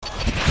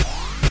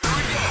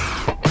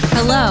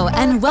Hello,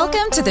 and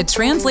welcome to the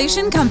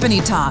Translation Company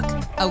Talk,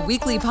 a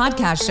weekly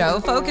podcast show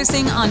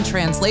focusing on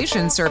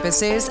translation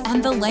services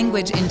and the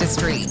language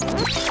industry.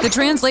 The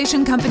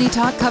Translation Company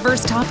Talk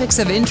covers topics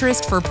of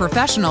interest for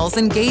professionals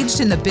engaged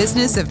in the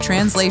business of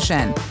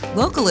translation,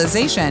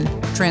 localization,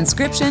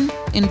 transcription,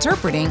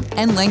 interpreting,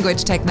 and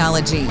language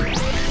technology.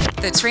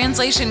 The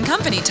Translation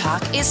Company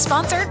Talk is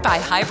sponsored by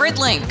Hybrid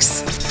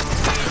Links.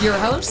 Your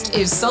host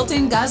is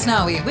Sultan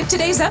Ghaznawi with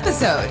today's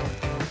episode.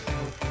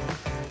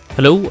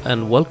 Hello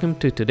and welcome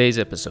to today's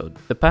episode.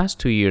 The past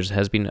 2 years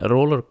has been a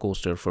roller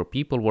coaster for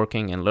people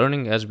working and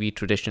learning as we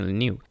traditionally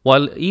knew.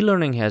 While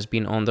e-learning has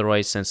been on the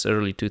rise since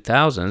early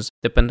 2000s,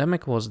 the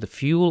pandemic was the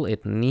fuel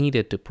it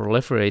needed to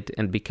proliferate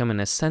and become an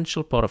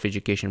essential part of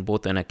education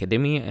both in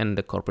academia and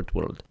the corporate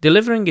world.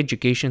 Delivering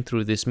education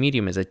through this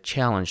medium is a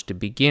challenge to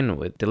begin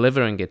with.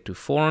 Delivering it to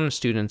foreign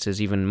students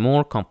is even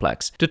more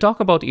complex. To talk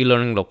about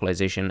e-learning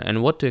localization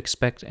and what to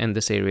expect in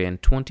this area in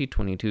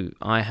 2022,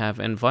 I have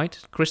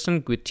invited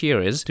Kristen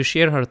Gutierrez to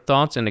share her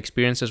thoughts and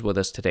experiences with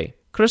us today.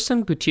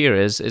 Kristen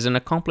Gutierrez is an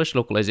accomplished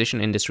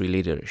localization industry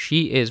leader.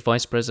 She is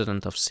Vice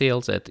President of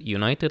Sales at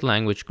United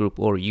Language Group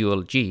or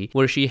ULG,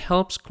 where she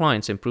helps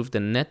clients improve the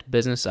net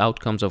business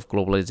outcomes of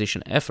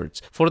globalization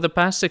efforts. For the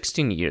past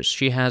 16 years,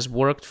 she has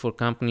worked for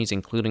companies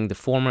including the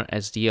former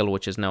SDL,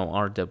 which is now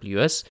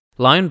RWS,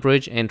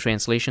 Lionbridge, and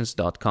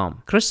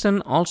Translations.com.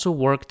 Kristen also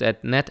worked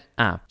at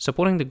NetApp,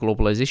 supporting the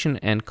globalization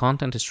and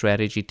content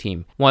strategy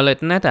team. While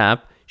at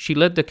NetApp, she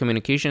led the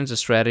communications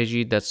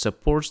strategy that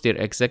supports their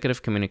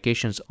executive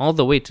communications all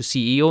the way to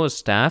CEO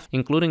staff,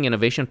 including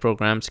innovation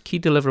programs, key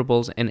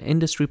deliverables, and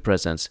industry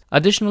presence.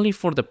 Additionally,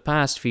 for the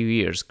past few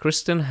years,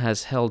 Kristen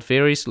has held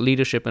various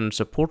leadership and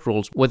support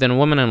roles within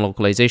Women in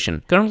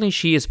Localization. Currently,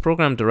 she is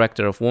Program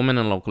Director of Women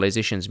in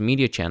Localization's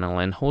media channel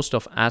and host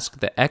of Ask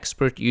the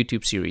Expert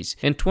YouTube series.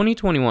 In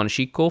 2021,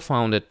 she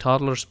co-founded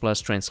Toddlers Plus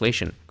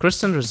Translation.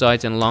 Kristen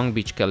resides in Long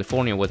Beach,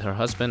 California with her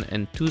husband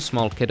and two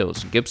small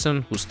kiddos,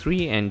 Gibson, who's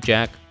 3, and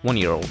Jack,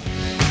 1-year-old.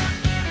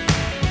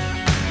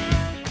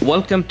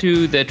 Welcome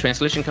to the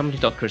Translation Company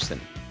Talk,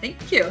 Kristen.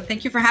 Thank you.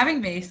 Thank you for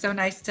having me. So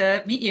nice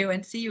to meet you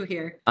and see you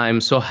here.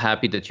 I'm so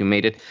happy that you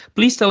made it.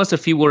 Please tell us a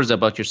few words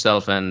about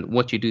yourself and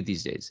what you do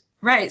these days.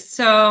 Right.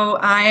 So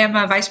I am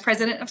a vice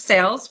president of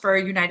sales for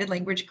United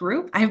Language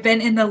Group. I've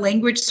been in the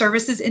language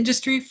services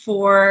industry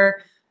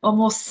for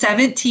almost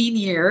 17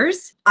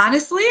 years.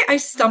 Honestly, I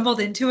stumbled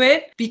into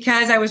it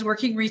because I was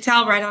working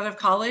retail right out of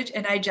college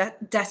and I just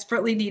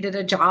desperately needed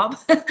a job.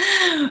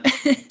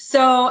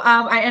 So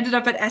I ended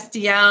up at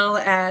SDL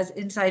as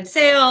inside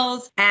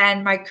sales,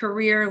 and my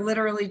career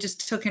literally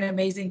just took an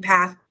amazing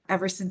path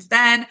ever since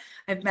then.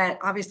 I've met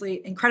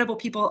obviously incredible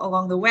people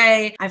along the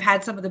way. I've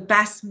had some of the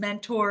best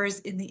mentors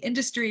in the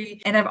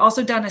industry. And I've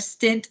also done a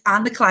stint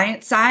on the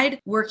client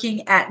side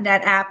working at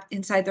NetApp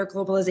inside their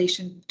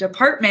globalization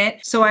department.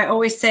 So I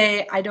always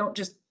say, I don't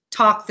just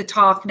talk the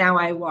talk, now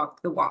I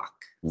walk the walk.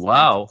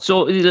 Wow.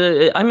 So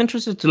I'm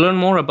interested to learn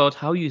more about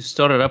how you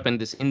started up in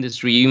this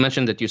industry. You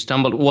mentioned that you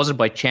stumbled. Was it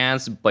by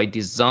chance, by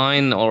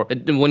design, or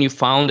when you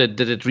found it,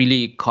 did it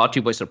really caught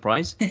you by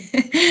surprise?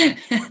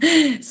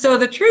 So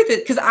the truth is,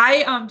 because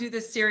I do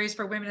this series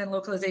for Women in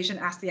Localization,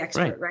 Ask the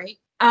Expert, right?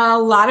 A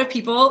lot of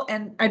people,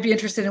 and I'd be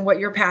interested in what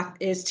your path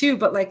is too,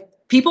 but like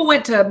people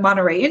went to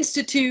Monterey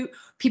Institute,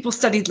 people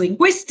studied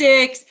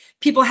linguistics,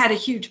 people had a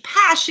huge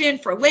passion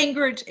for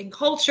language and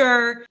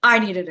culture. I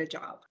needed a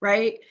job,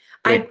 right?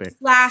 I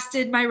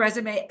blasted my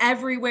resume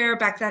everywhere.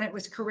 Back then it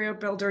was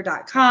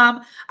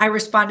careerbuilder.com. I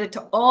responded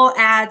to all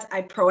ads.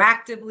 I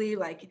proactively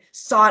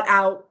sought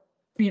out,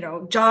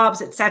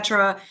 jobs,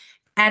 etc.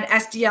 And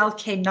SDL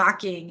came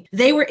knocking.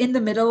 They were in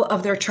the middle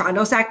of their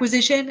Trados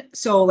acquisition.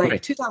 So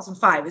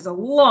 2005 is a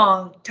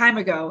long time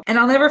ago. And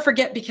I'll never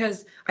forget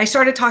because I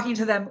started talking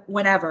to them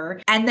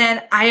whenever. And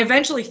then I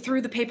eventually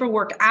threw the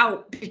paperwork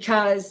out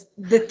because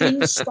the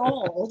thing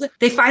stalled.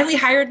 They finally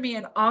hired me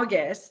in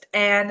August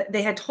and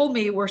they had told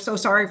me, we're so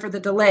sorry for the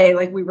delay.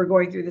 Like we were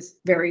going through this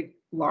very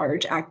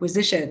large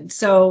acquisition.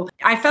 So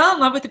I fell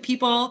in love with the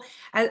people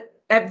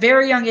at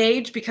very young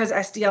age because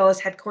SDL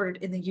is headquartered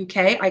in the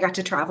UK. I got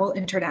to travel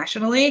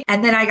internationally.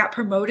 And then I got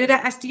promoted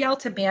at SDL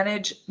to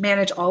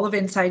manage all of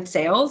inside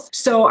sales.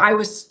 So I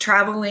was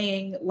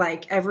traveling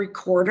every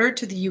quarter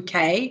to the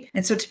UK.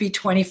 And so to be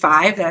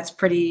 25, that's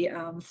pretty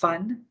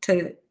fun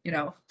to,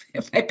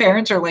 my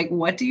parents are like,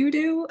 what do you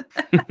do?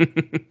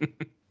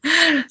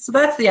 So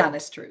that's the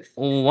honest truth.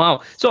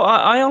 Wow. So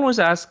I always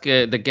ask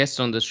the guests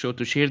on the show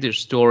to share their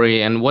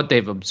story and what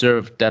they've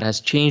observed that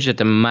has changed at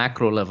the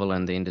macro level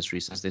in the industry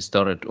since they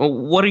started.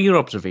 What are your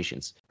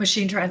observations?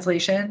 Machine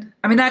translation.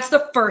 I mean, that's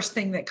the first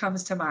thing that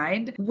comes to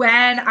mind.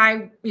 When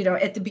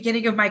at the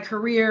beginning of my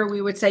career,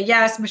 we would say,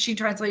 yes, machine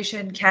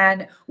translation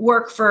can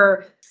work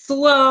for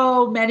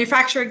slow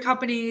manufacturing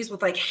companies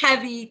with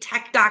heavy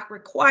tech doc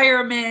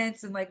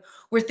requirements and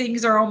where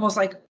things are almost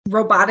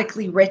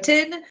robotically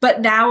written. But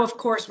now, of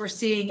course, we're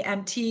seeing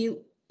MT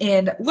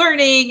in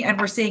learning and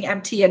we're seeing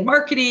MT in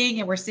marketing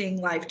and we're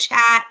seeing live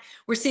chat.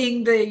 We're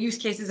seeing the use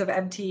cases of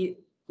MT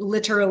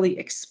literally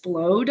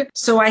explode.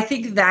 So I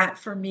think that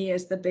for me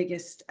is the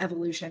biggest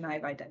evolution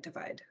I've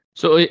identified.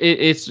 So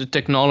it's the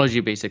technology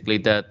basically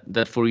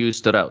that for you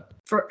stood out.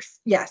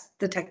 Yes,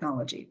 the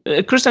technology.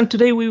 Kristen,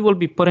 today we will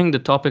be putting the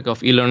topic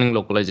of e-learning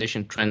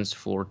localization trends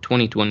for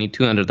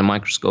 2022 under the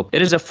microscope.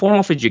 It is a form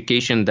of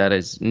education that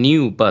is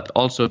new, but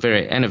also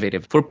very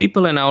innovative. For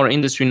people in our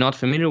industry not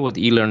familiar with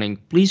e-learning,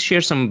 please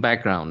share some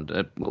background.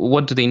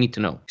 What do they need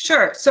to know?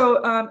 Sure.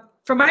 So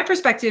from my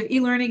perspective,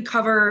 e-learning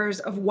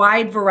covers a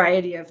wide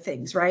variety of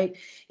things, right?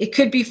 It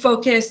could be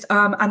focused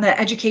on the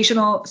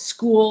educational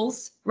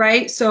schools,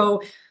 right?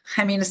 So,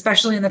 I mean,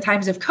 especially in the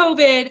times of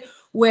COVID,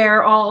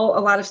 where a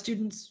lot of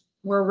students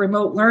were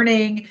remote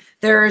learning,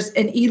 there's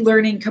an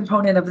e-learning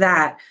component of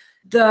that.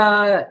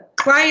 The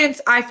clients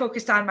I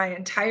focused on my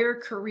entire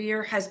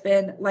career has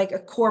been like a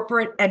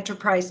corporate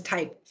enterprise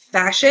type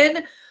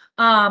fashion,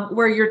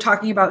 where you're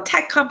talking about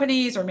tech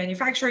companies or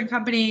manufacturing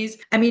companies.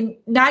 I mean,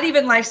 not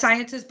even life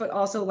sciences, but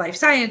also life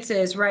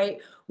sciences, right?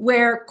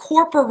 Where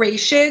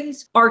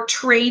corporations are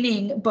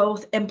training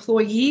both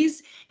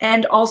employees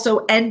and also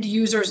end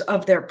users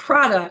of their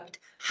product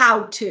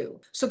how to.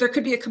 So there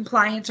could be a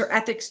compliance or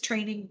ethics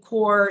training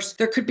course.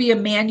 There could be a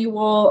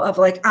manual of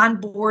like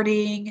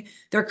onboarding.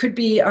 There could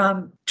be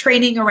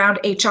training around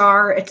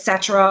HR,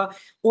 etc.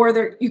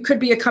 Or you could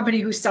be a company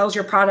who sells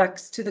your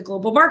products to the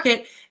global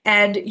market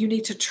and you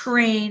need to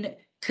train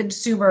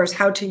consumers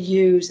how to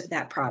use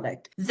that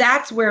product.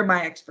 That's where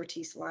my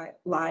expertise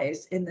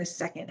lies in the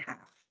second half.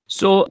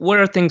 So where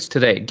are things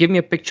today? Give me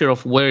a picture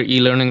of where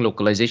e-learning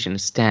localization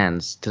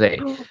stands today.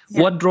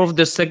 Yeah. What drove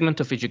this segment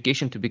of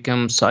education to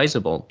become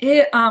sizable?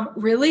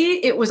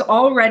 It was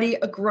already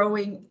a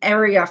growing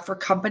area for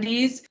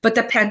companies, but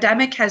the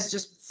pandemic has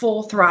just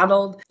full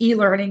throttled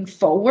e-learning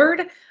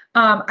forward.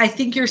 I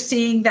think you're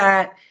seeing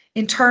that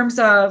in terms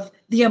of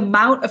the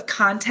amount of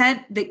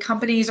content that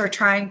companies are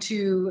trying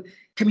to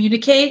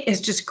communicate has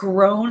just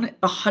grown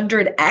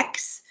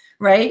 100x.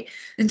 Right.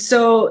 And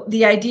so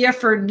the idea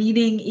for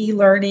needing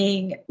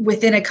e-learning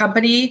within a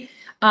company,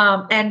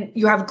 and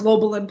you have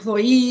global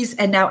employees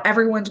and now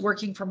everyone's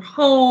working from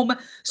home.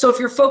 So if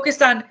you're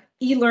focused on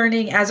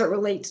e-learning as it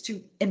relates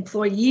to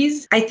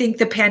employees, I think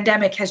the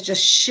pandemic has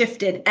just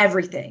shifted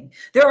everything.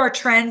 There are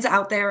trends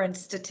out there and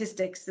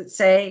statistics that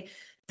say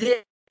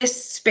this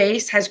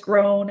space has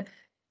grown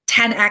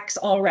 10x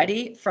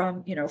already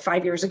from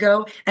 5 years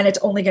ago, and it's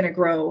only going to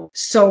grow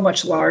so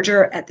much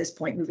larger at this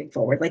point moving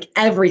forward. Like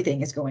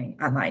everything is going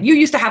online. You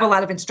used to have a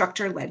lot of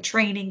instructor-led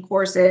training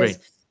courses. Right.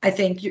 I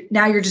think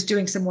now you're just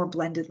doing some more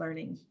blended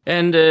learning.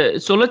 And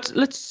so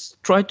let's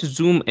try to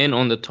zoom in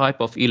on the type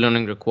of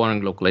e-learning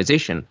requiring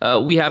localization.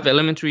 We have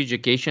elementary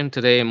education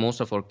today. Most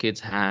of our kids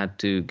had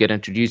to get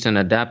introduced and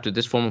adapt to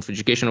this form of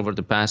education over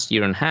the past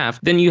year and a half.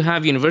 Then you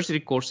have university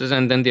courses,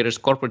 and then there is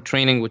corporate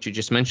training, which you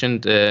just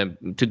mentioned,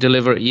 to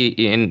deliver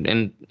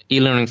in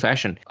e-learning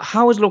fashion.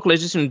 How is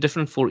localization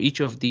different for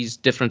each of these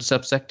different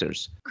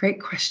subsectors?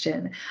 Great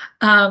question.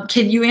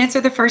 Can you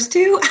answer the first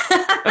two?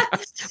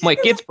 My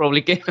kids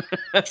probably can.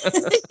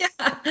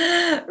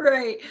 Yeah,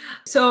 right.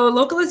 So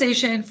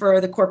localization for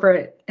the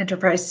corporate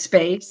enterprise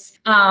space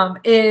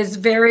is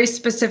very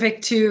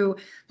specific to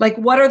like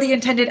what are the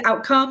intended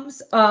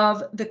outcomes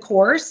of the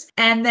course,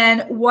 and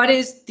then what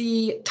is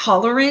the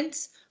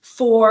tolerance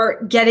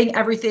for getting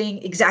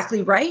everything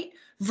exactly right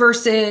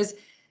versus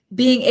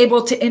being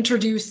able to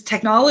introduce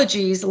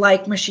technologies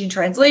like machine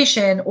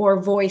translation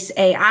or voice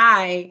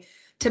AI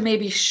to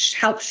maybe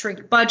help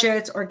shrink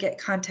budgets or get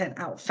content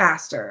out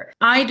faster.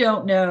 I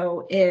don't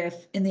know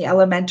if in the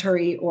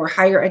elementary or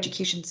higher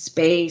education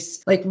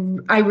space, like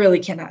I really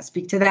cannot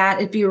speak to that.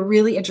 It'd be a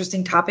really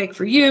interesting topic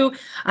for you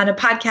on a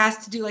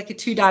podcast to do like a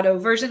 2.0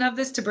 version of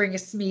this to bring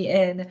me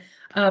in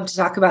to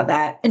talk about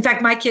that. In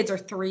fact, my kids are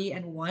 3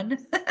 and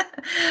 1.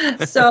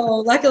 So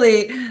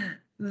luckily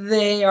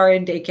they are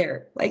in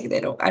daycare. Like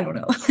I don't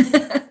know.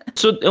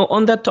 So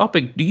on that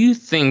topic, do you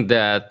think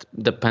that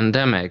the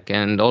pandemic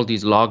and all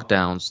these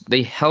lockdowns,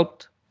 they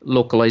helped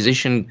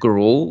localization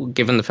grow,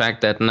 given the fact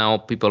that now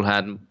people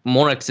had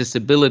more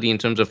accessibility in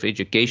terms of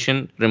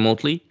education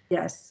remotely?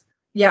 Yes.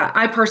 Yeah,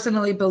 I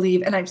personally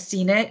believe, and I've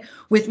seen it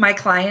with my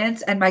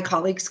clients and my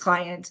colleagues'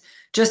 clients,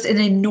 just an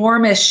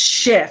enormous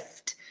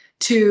shift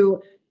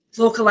to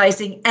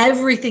localizing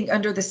everything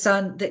under the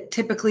sun that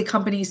typically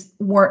companies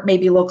weren't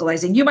maybe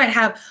localizing. You might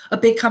have a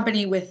big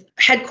company with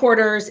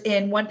headquarters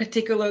in one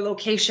particular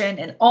location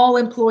and all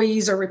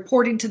employees are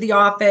reporting to the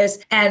office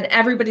and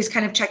everybody's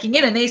kind of checking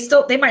in, and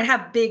they might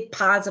have big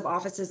pods of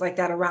offices like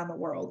that around the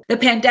world. The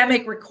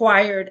pandemic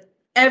required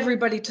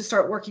everybody to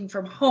start working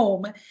from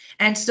home.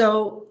 And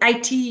so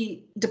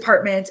IT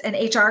departments and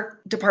HR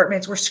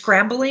departments were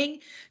scrambling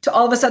to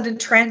all of a sudden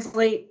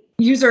translate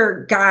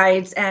user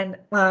guides and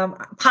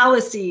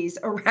policies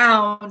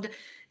around,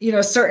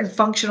 certain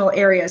functional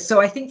areas.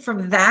 So I think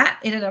from that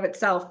in and of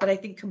itself, but I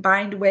think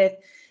combined with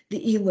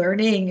the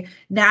e-learning,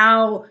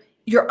 now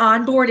you're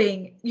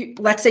onboarding,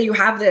 let's say you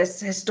have this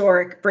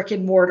historic brick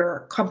and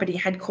mortar company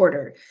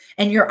headquartered,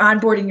 and you're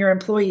onboarding your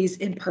employees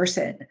in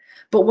person.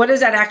 But what does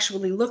that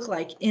actually look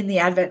like in the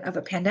advent of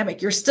a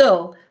pandemic? You're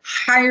still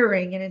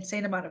hiring an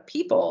insane amount of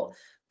people,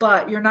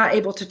 but you're not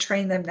able to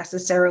train them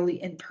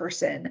necessarily in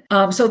person.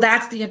 So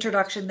that's the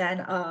introduction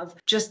then of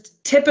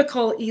just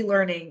typical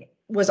e-learning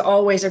was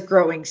always a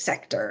growing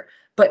sector.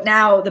 But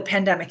now the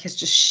pandemic has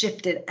just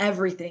shifted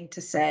everything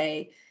to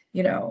say,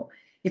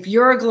 if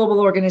you're a global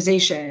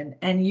organization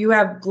and you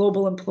have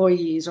global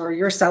employees or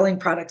you're selling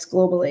products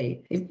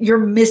globally, if you're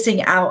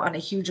missing out on a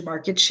huge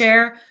market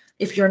share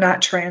if you're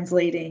not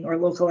translating or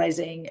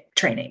localizing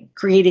training,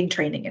 creating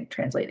training and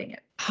translating it.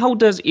 How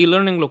does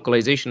e-learning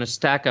localization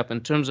stack up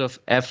in terms of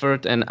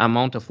effort and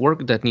amount of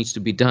work that needs to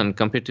be done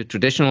compared to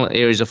traditional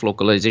areas of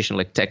localization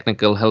like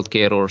technical,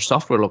 healthcare, or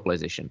software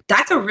localization?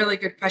 That's a really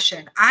good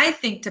question. I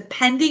think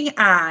depending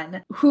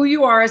on who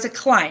you are as a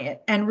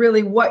client and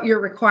really what you're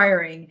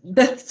requiring,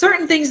 the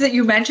certain things that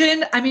you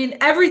mentioned,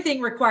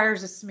 everything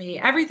requires a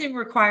SME. Everything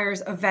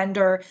requires a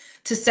vendor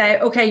to say,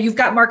 okay, you've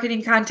got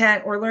marketing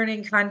content or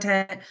learning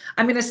content.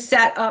 I'm going to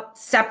set up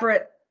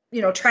separate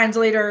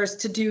translators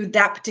to do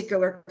that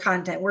particular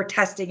content. We're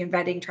testing and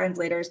vetting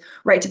translators,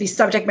 right, to be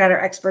subject matter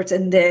experts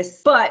in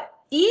this. But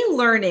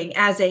e-learning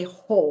as a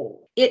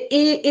whole,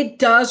 it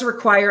does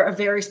require a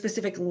very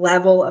specific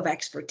level of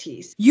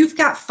expertise. You've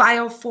got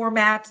file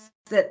formats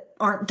that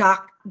aren't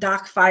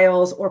doc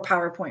files or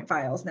PowerPoint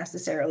files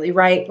necessarily,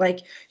 right? Like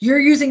you're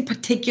using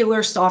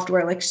particular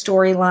software like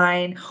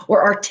Storyline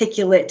or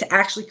Articulate to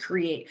actually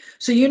create.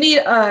 So you need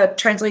a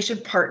translation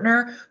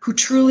partner who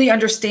truly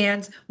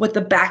understands what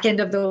the back end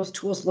of those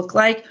tools look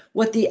like,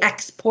 what the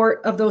export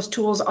of those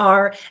tools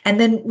are, and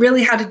then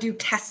really how to do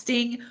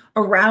testing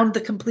around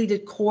the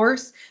completed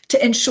course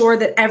to ensure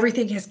that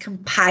everything has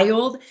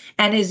compiled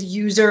and is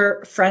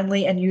user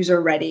friendly and user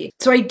ready.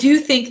 So I do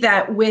think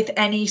that with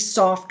any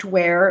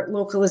software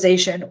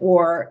localization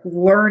or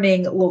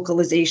learning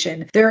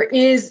localization, there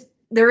is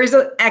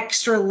an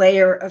extra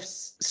layer of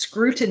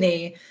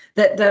scrutiny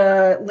that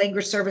the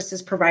language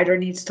services provider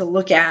needs to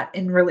look at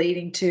in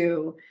relating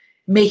to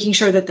making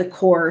sure that the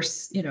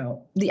course,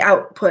 the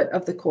output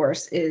of the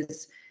course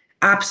is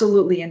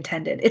absolutely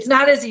intended. It's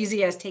not as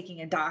easy as taking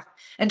a doc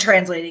and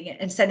translating it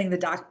and sending the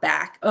doc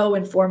back.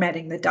 And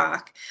formatting the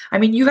doc.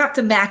 You have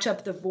to match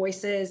up the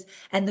voices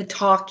and the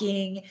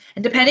talking,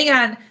 and depending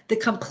on the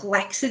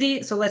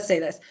complexity. So let's say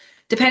this.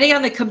 Depending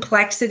on the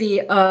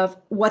complexity of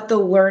what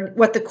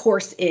the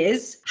course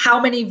is,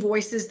 how many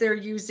voices they're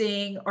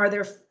using,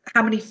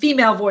 how many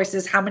female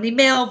voices, how many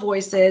male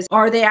voices,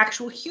 are they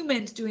actual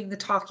humans doing the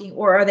talking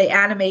or are they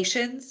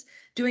animations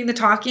doing the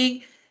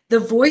talking? The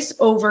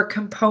voiceover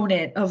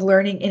component of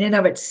learning in and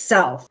of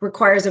itself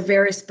requires a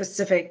very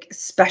specific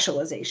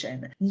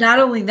specialization. Not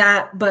only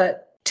that,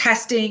 but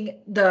testing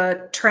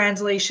the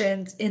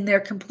translations in their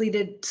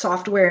completed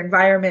software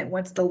environment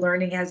once the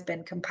learning has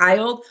been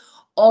compiled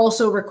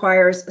also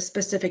requires a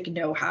specific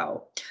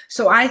know-how.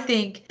 So I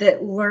think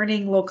that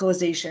learning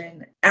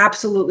localization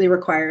absolutely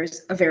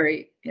requires a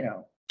very,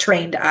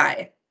 trained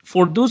eye.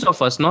 For those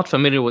of us not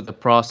familiar with the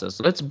process,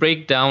 let's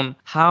break down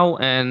how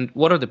and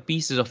what are the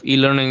pieces of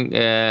e-learning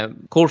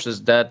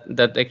courses that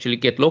actually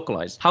get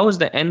localized. How is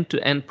the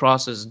end-to-end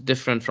process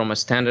different from a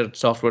standard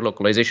software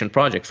localization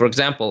project? For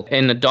example,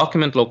 in a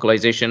document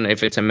localization,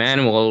 if it's a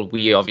manual,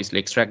 we obviously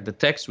extract the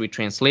text, we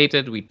translate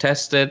it, we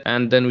test it,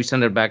 and then we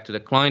send it back to the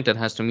client that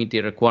has to meet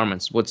the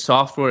requirements. With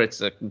software,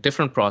 it's a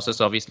different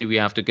process. Obviously, we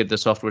have to get the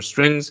software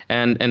strings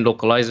and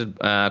localize it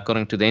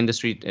according to the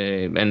industry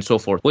and so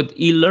forth. With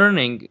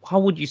e-learning, how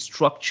would you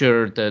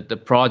structure the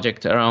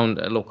project around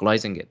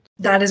localizing it?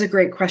 That is a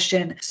great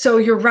question. So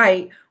you're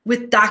right.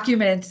 With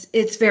documents,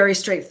 it's very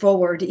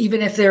straightforward,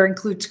 even if there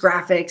includes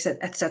graphics,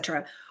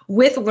 etc.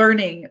 With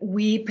learning,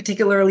 we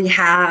particularly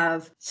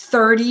have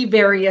 30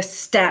 various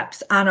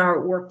steps on our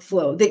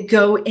workflow that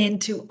go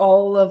into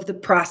all of the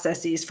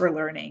processes for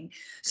learning.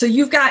 So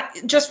you've got,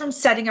 just from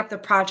setting up the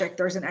project,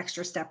 there's an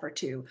extra step or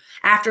two.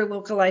 After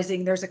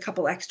localizing, there's a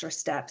couple extra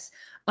steps.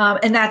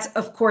 And that's,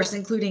 of course,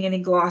 including any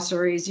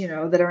glossaries,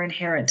 that are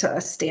inherent to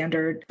a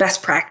standard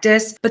best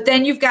practice. But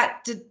then you've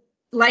got to,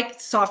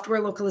 like software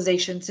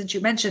localization, since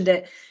you mentioned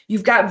it,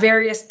 you've got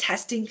various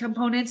testing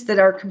components that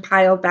are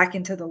compiled back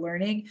into the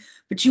learning,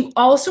 but you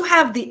also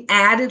have the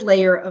added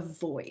layer of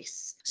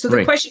voice. So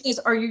the question is,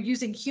 are you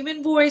using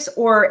human voice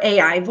or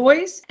AI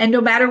voice? And no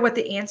matter what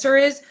the answer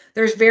is,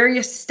 there's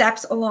various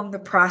steps along the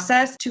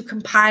process to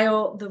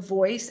compile the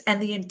voice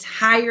and the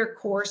entire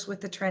course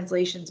with the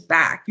translations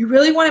back. You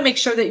really want to make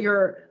sure that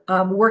you're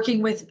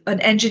working with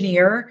an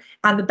engineer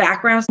on the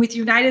background. With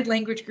United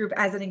Language Group,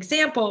 as an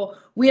example,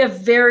 we have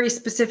very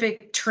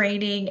specific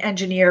training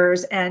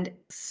engineers and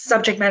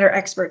subject matter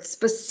experts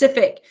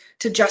specific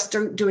to just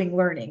doing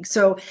learning.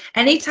 So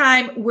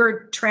anytime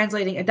we're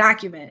translating a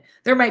document,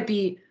 there might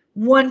be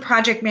one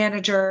project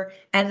manager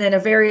and then a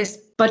various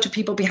bunch of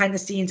people behind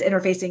the scenes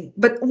interfacing,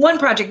 but one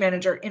project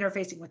manager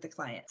interfacing with the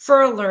client.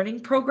 For a learning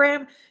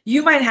program,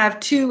 you might have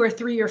 2 or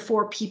 3 or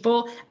 4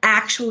 people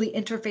actually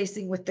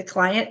interfacing with the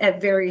client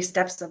at various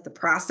steps of the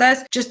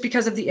process, just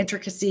because of the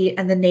intricacy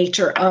and the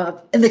nature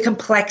of and the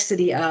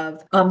complexity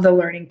of the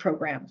learning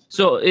program.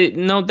 So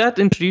now that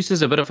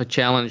introduces a bit of a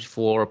challenge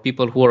for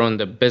people who are on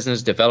the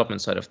business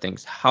development side of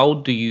things. How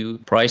do you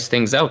price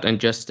things out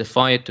and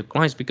justify it to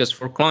clients? Because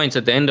for clients,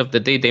 at the end of the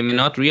day, they may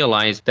not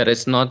realize that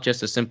it's not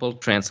just a simple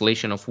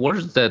translation of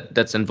words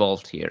that's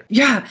involved here.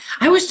 Yeah,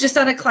 I was just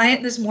on a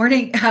client this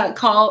morning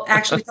call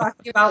actually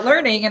talking about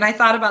learning, and I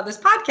thought about this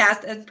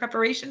podcast as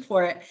preparation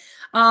for it.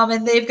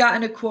 And they've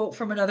gotten a quote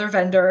from another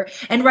vendor.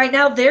 And right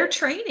now their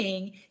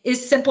training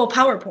is simple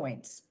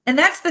PowerPoints. And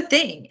that's the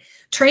thing.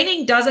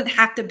 Training doesn't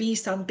have to be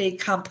some big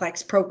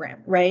complex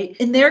program, right?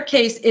 In their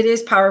case, it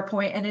is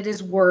PowerPoint and it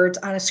is words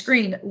on a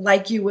screen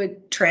like you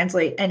would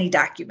translate any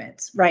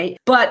documents, right?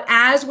 But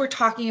as we're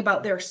talking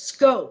about their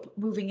scope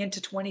moving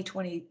into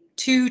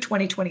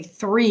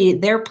 2023,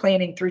 they're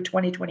planning through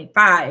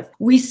 2025.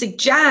 We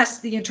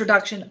suggest the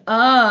introduction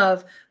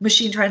of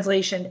machine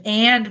translation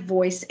and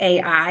voice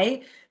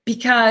AI,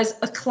 because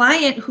a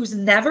client who's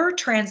never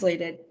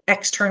translated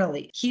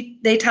externally,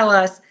 they tell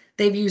us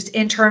they've used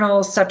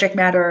internal subject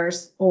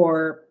matters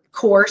or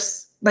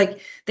course,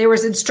 like there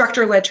was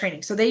instructor-led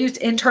training. So they used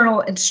internal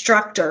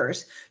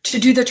instructors to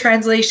do the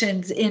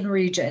translations in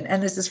region.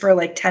 And this is for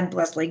like 10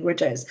 plus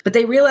languages. But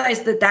they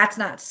realized that that's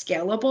not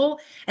scalable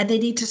and they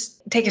need to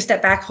take a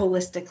step back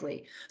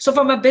holistically. So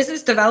from a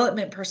business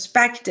development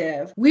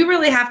perspective, we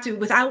really have to,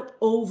 without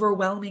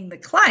overwhelming the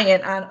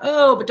client on,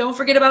 oh, but don't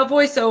forget about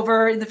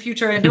voiceover in the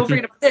future and don't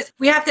forget about this.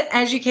 We have to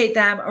educate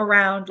them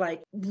around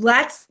like,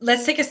 let's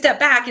take a step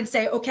back and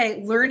say,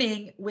 okay,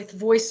 learning with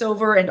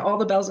voiceover and all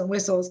the bells and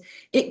whistles,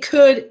 it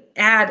could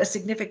add a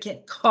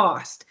significant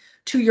cost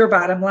to your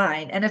bottom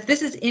line. And if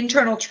this is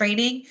internal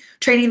training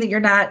that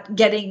you're not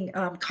getting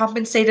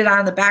compensated on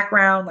in the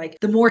background, like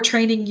the more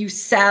training you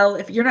sell,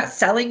 if you're not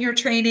selling your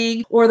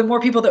training, or the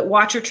more people that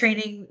watch your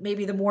training,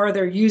 maybe the more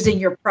they're using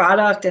your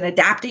product and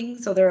adapting,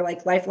 so they're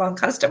like lifelong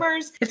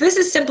customers. If this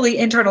is simply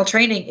internal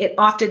training, it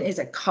often is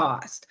a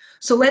cost.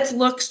 So let's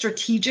look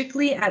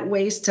strategically at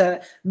ways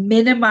to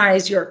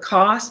minimize your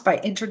cost by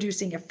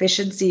introducing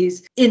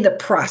efficiencies in the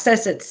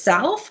process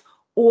itself,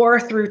 or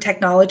through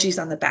technologies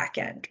on the back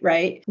end,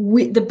 right?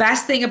 The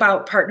best thing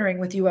about partnering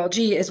with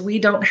ULG is we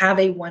don't have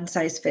a one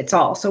size fits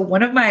all. So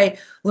one of my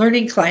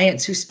learning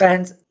clients who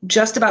spends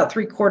just about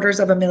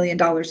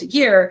 $750,000 a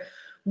year,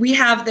 we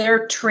have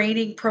their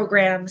training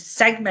program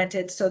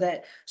segmented so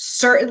that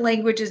certain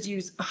languages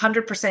use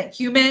 100%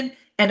 human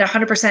and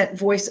 100%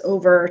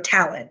 voiceover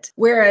talent,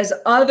 whereas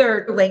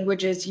other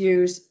languages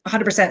use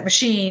 100%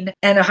 machine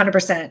and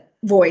 100%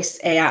 voice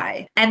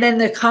AI. And then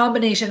the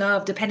combination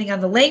of, depending on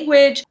the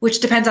language, which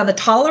depends on the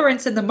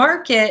tolerance in the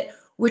market,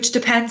 which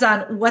depends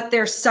on what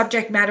their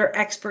subject matter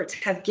experts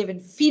have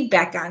given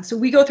feedback on. So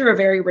we go through a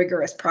very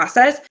rigorous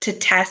process to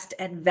test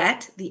and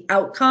vet the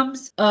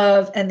outcomes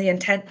of and the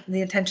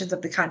intentions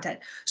of the content.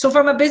 So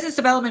from a business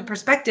development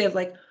perspective,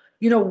 like,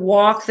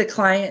 walk the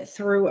client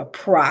through a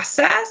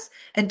process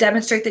and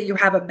demonstrate that you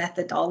have a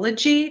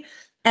methodology.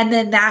 And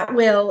then that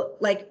will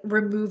like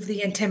remove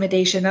the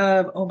intimidation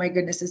of, oh my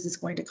goodness, is this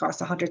going to cost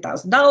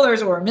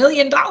 $100,000 or $1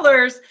 million?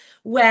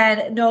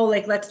 When no,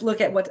 like, let's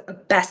look at what a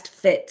best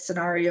fit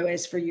scenario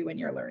is for you and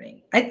your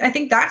learning. I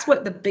think that's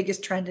what the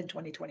biggest trend in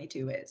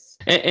 2022 is.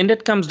 And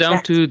it comes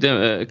down to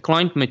the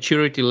client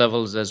maturity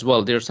levels as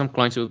well. There are some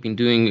clients who have been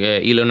doing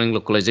e-learning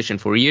localization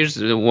for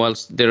years,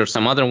 whilst there are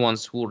some other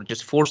ones who were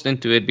just forced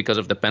into it because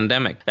of the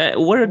pandemic.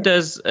 Where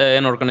does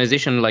an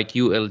organization like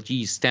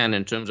ULG stand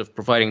in terms of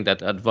providing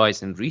that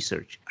advice and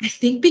research? I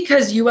think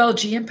because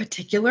ULG in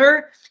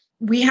particular,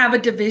 we have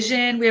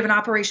an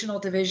operational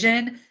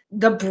division.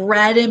 The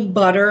bread and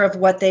butter of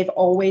what they've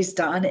always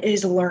done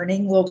is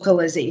learning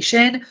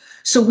localization.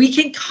 So we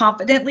can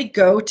confidently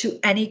go to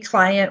any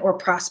client or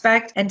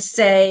prospect and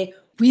say,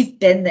 we've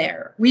been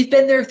there. We've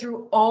been there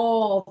through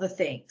all the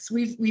things.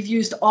 We've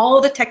used all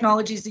the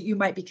technologies that you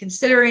might be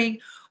considering.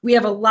 We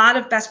have a lot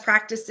of best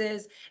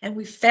practices, and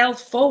we failed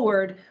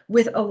forward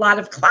with a lot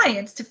of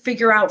clients to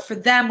figure out for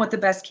them what the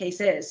best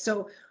case is.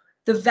 So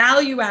the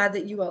value add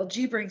that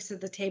ULG brings to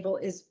the table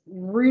is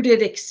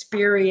rooted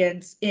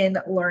experience in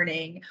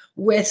learning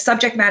with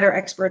subject matter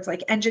experts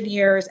like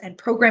engineers and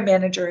program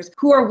managers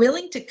who are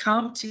willing to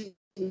come to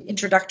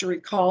introductory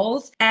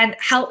calls and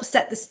help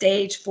set the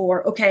stage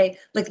for, okay,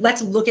 like,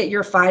 let's look at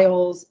your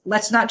files.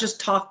 Let's not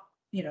just talk,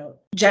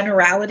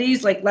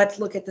 generalities, like, let's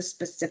look at the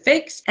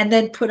specifics and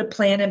then put a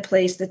plan in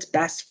place that's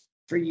best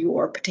for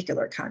your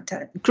particular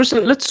content.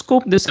 Kristen, let's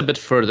scope this a bit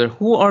further.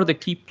 Who are the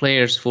key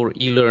players for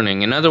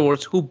e-learning? In other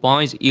words, who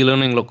buys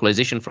e-learning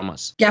localization from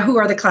us? Yeah, who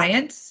are the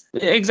clients?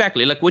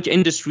 Exactly. Like which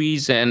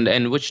industries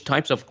and which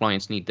types of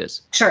clients need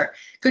this? Sure.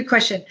 Good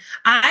question.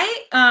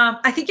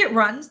 I think it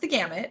runs the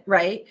gamut,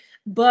 right?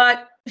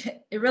 But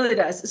It really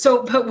does.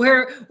 So, but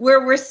where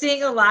we're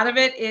seeing a lot of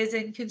it is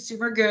in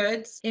consumer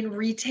goods, in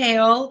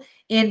retail,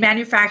 in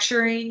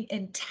manufacturing,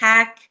 in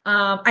tech.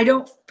 I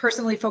don't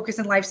personally focus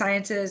in life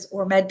sciences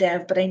or med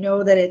dev, but I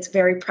know that it's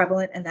very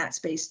prevalent in that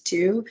space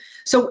too.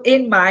 So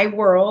in my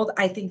world,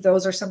 I think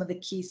those are some of the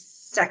key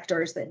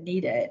sectors that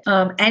need it.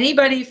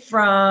 Anybody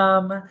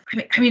from,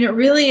 I mean, it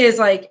really is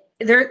like,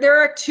 there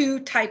are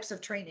two types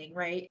of training,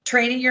 right?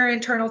 Training your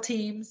internal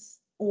teams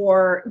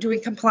or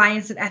doing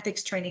compliance and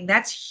ethics training.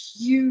 That's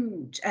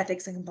huge,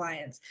 ethics and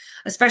compliance,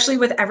 especially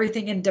with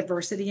everything in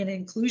diversity and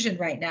inclusion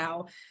right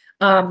now.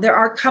 There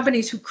are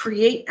companies who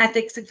create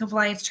ethics and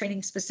compliance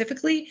training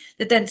specifically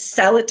that then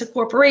sell it to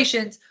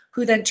corporations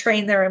who then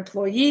train their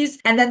employees.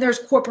 And then there's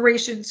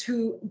corporations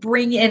who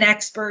bring in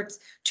experts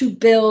to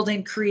build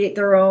and create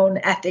their own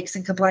ethics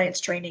and compliance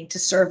training to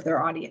serve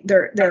their audience,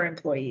 their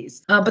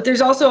employees. But there's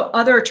also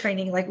other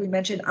training, like we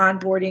mentioned,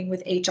 onboarding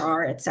with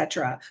HR, et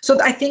cetera. So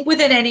I think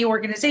within any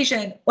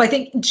organization, well, I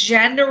think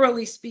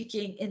generally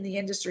speaking in the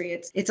industry,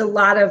 it's a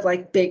lot of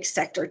like big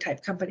sector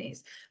type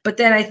companies. But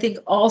then I think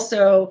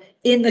also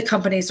in the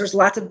companies, there's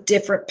lots of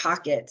different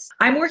pockets.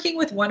 I'm working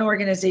with one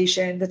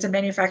organization that's a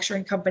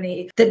manufacturing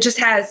company that just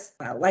has,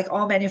 like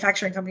all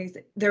manufacturing companies,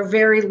 they're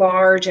very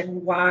large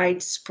and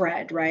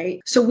widespread,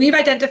 right? So we've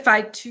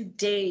identified to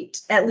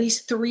date at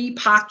least 3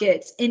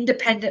 pockets,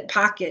 independent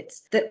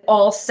pockets that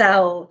all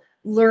sell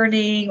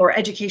learning or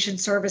education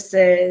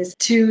services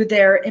to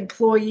their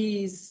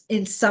employees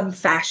in some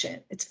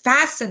fashion. It's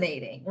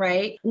fascinating,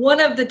 right?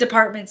 One of the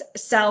departments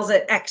sells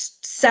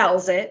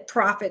it,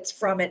 profits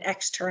from it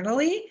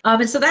externally.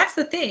 And so that's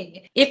the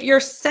thing. If you're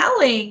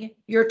selling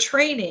your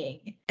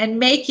training and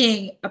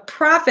making a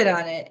profit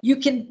on it, you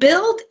can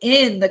build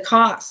in the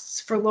costs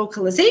for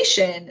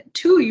localization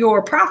to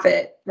your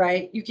profit,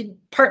 right? You can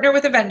partner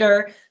with a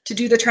vendor to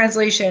do the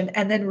translation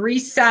and then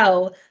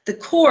resell the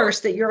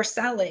course that you're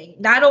selling,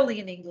 not only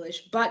in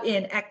English, but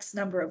in X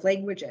number of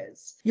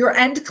languages. Your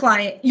end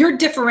client, you're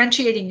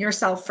differentiating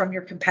yourself from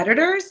your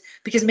competitors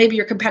because maybe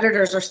your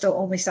competitors are still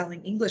only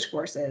selling English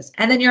courses.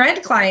 And then your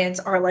end clients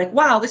are like,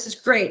 wow, this is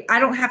great. I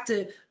don't have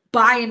to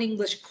buy an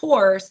English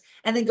course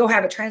and then go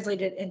have it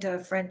translated into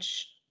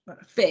French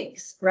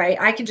FIGS, right?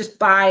 I can just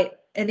buy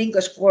an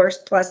English course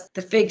plus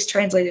the FIGS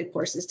translated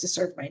courses to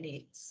serve my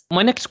needs.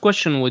 My next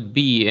question would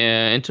be,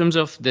 in terms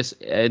of these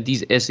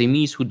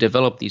SMEs who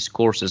develop these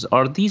courses,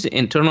 are these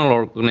internal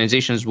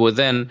organizations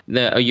within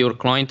your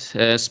client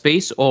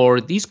space,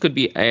 or these could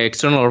be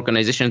external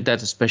organizations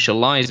that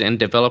specialize in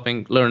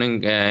developing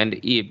learning and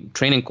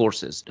training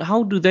courses?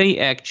 How do they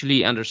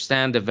actually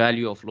understand the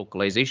value of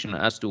localization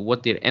as to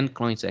what their end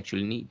clients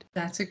actually need?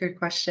 That's a good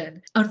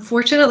question.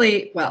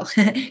 Unfortunately, well,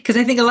 because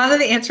I think a lot of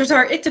the answers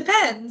are, it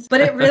depends,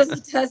 but it really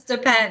does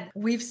depend.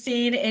 We've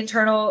seen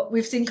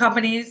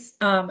companies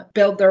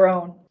build their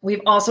own.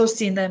 We've also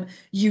seen them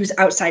use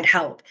outside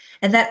help.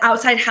 And that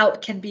outside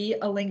help can be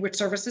a language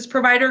services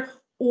provider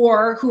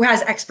or who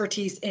has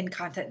expertise in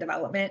content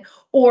development,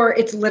 or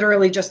it's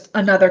literally just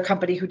another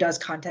company who does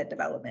content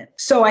development.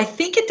 So I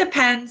think it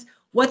depends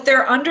what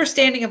their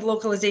understanding of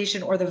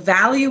localization or the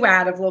value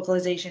add of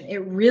localization.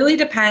 It really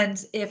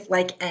depends if,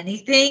 like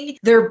anything,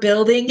 they're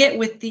building it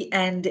with the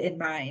end in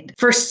mind.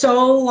 For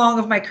so long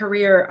of my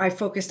career, I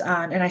focused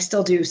on, and I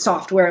still do,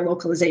 software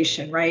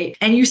localization, right?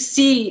 And you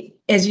see,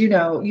 as you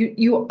know,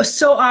 you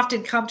so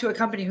often come to a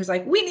company who's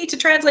like, we need to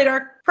translate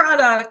our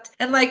product.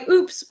 And like,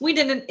 oops, we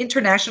didn't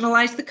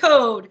internationalize the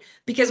code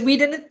because we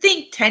didn't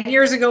think 10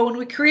 years ago when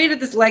we created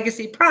this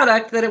legacy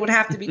product that it would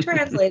have to be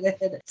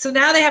translated. So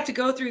now they have to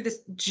go through this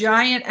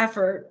giant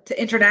effort to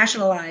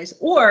internationalize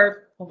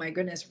or, oh my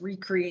goodness,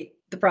 recreate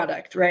the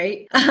product,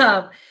 right?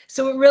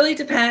 So it really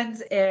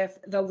depends if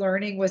the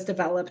learning was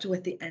developed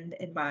with the end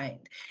in mind.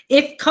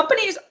 If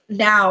companies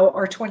now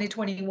are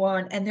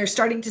 2021 and they're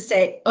starting to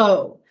say,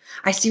 oh,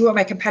 I see what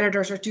my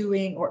competitors are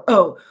doing, or,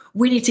 oh,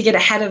 we need to get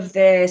ahead of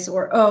this,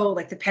 or, oh,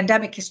 like the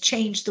pandemic has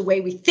changed the way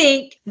we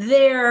think,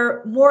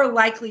 they're more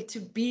likely to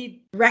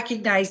be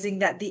recognizing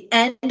that the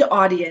end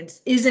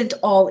audience isn't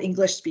all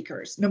English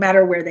speakers, no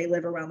matter where they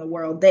live around the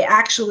world. They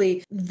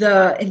actually,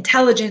 the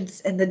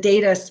intelligence and the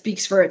data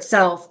speaks for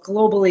itself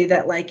globally,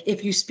 that like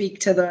if you speak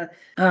to the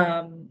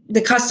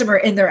customer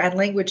in their end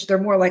language, they're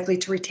more likely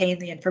to retain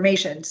the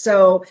information.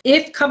 So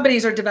if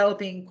companies are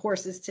developing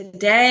courses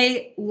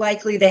today,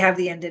 likely they have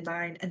the end in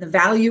mind, and the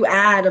value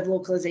add of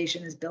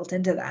localization is built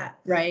into that,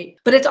 right?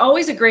 But it's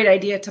always a great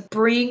idea to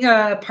bring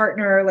a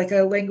partner, like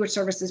a language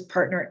services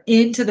partner,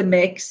 into the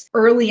mix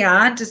early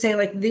on to say,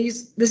 like,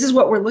 this is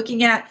what we're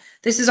looking at.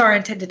 This is our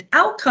intended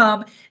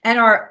outcome. And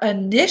our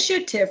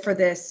initiative for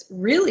this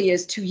really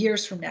is 2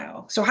 years from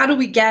now. So how do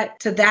we get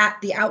to that,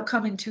 the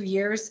outcome in 2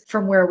 years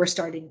from where we're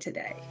starting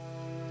today?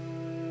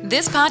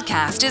 This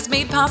podcast is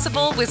made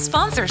possible with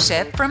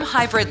sponsorship from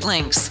Hybrid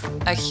Links,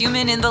 a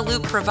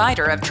human-in-the-loop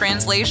provider of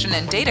translation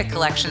and data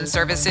collection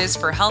services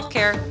for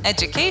healthcare,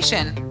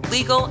 education,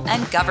 legal,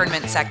 and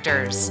government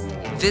sectors.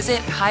 Visit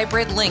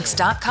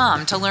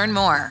hybridlinks.com to learn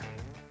more.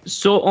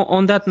 So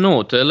on that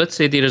note, let's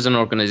say there is an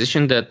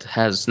organization that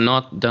has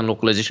not done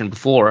localization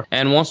before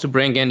and wants to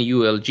bring in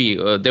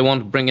ULG. They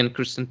want to bring in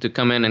Kristen to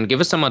come in and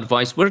give us some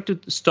advice. Where to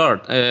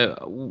start?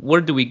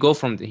 Where do we go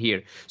from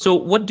here? So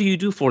what do you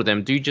do for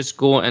them? Do you just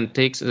go and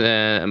take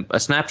a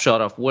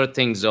snapshot of where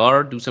things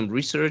are, do some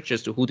research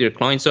as to who their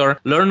clients are,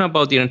 learn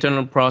about their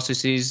internal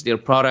processes, their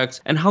products,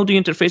 and how do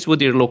you interface with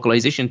their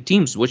localization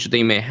teams, which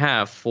they may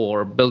have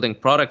for building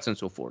products and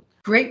so forth?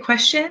 Great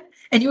question.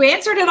 And you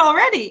answered it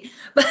already.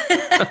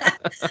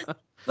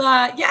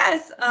 But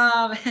yes,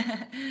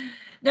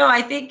 no,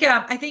 I think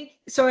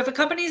so. If a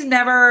company's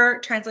never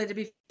translated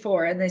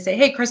before and they say,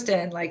 "Hey,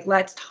 Kristen, like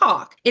let's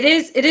talk," it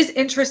is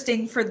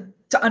interesting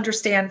to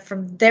understand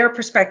from their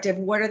perspective,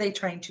 what are they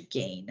trying to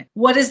gain?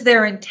 What is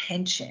their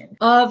intention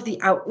of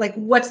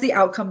what's the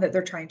outcome that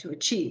they're trying to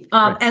achieve?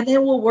 Right. And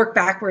then we'll work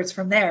backwards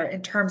from there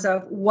in terms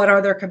of what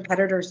are their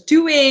competitors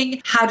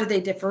doing? How do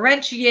they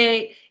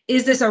differentiate?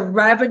 Is this a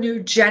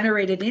revenue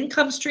generated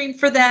income stream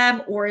for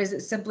them, or is it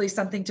simply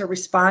something to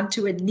respond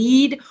to a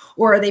need,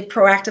 or are they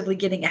proactively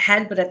getting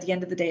ahead, but at the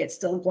end of the day, it's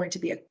still going to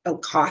be a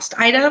cost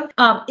item?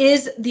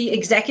 Is the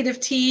executive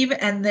team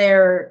and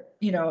their,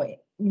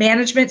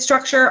 management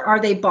structure, are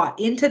they bought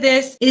into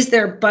this? Is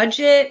their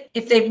budget,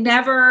 if they've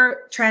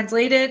never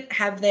translated,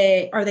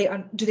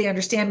 do they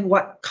understand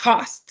what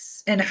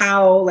costs and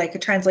how like a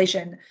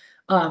translation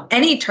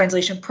any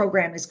translation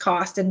program is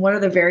cost, and what are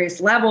the various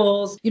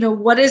levels?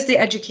 What is the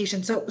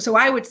education? So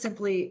I would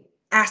simply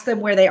ask them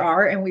where they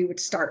are, and we would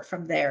start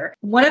from there.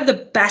 One of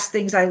the best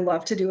things I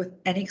love to do with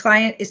any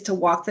client is to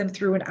walk them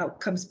through an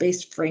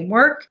outcomes-based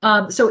framework.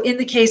 So in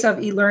the case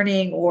of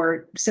e-learning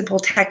or simple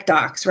tech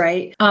docs,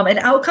 right? An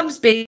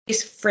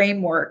outcomes-based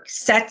framework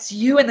sets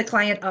you and the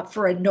client up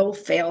for a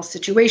no-fail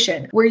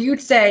situation where you'd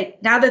say,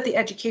 now that the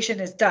education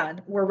is done,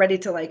 we're ready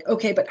to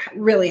okay, but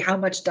really, how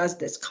much does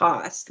this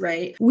cost,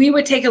 right? We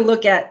would take a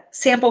look at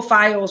sample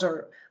files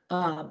or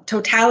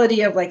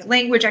totality of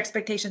language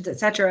expectations, et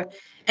cetera.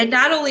 And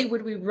not only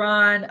would we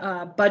run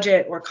a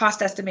budget or cost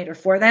estimator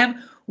for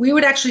them, we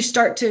would actually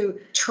start to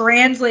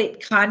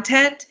translate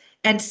content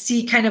and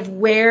see kind of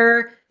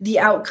where the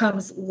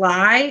outcomes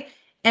lie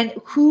and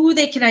who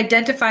they can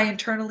identify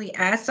internally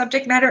as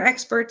subject matter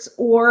experts,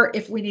 or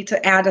if we need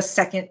to add a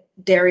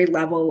secondary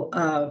level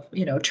of,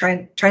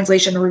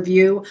 translation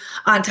review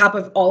on top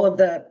of all of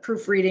the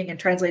proofreading and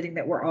translating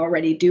that we're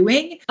already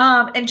doing,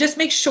 and just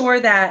make sure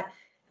that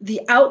the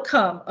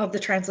outcome of the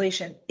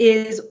translation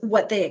is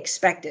what they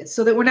expected,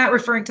 so that we're not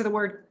referring to the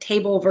word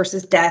table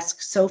versus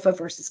desk, sofa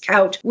versus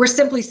couch. We're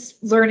simply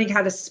learning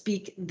how to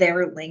speak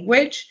their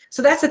language.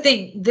 So that's the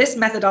thing. This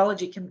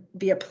methodology can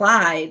be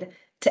applied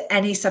to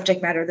any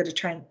subject matter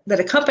that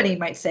a company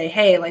might say,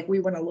 hey, we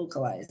want to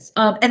localize.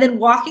 And then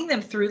walking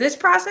them through this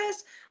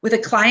process with a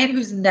client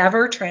who's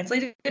never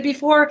translated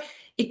before,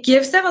 it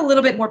gives them a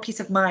little bit more peace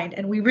of mind.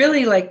 And we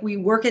really we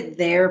work at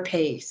their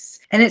pace.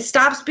 And it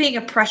stops being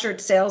a pressured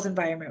sales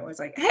environment where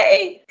it's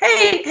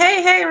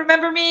hey,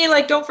 remember me?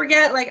 Don't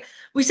forget,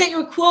 we sent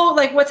you a quote,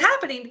 what's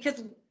happening?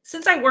 Because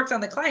since I worked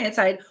on the client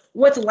side,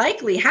 what's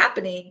likely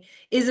happening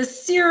is a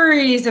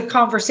series of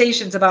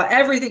conversations about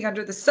everything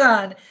under the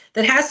sun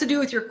that has to do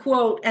with your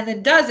quote and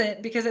then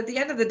doesn't, because at the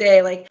end of the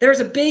day, there's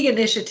a big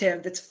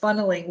initiative that's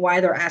funneling why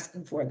they're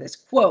asking for this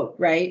quote,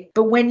 right?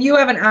 But when you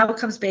have an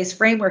outcomes-based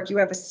framework, you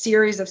have a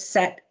series of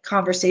set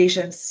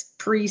conversations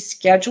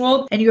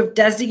pre-scheduled, and you have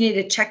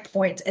designated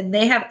checkpoints, and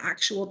they have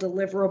actual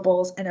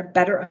deliverables and a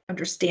better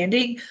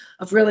understanding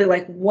of really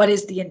what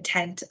is the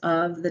intent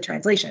of the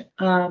translation.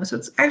 So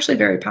it's actually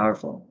very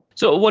powerful.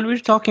 So when we're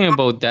talking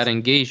about that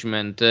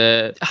engagement,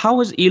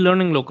 how is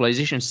e-learning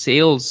localization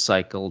sales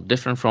cycle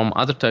different from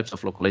other types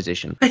of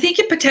localization? I think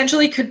it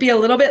potentially could be a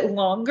little bit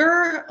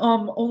longer,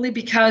 only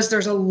because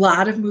there's a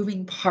lot of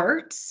moving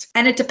parts.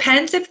 And it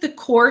depends if the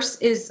course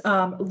is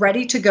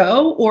ready to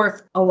go, or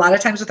if a lot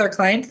of times with our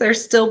clients, they're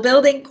still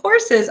building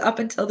courses up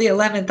until the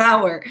 11th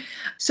hour.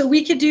 So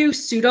we could do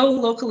pseudo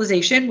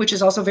localization, which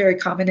is also very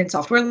common in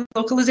software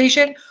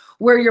localization,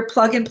 where you're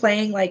plug and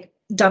playing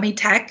dummy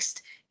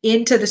text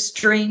into the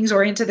strings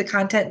or into the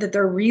content that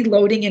they're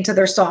reloading into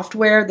their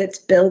software that's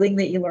building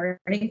the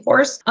e-learning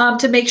course,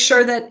 to make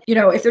sure that,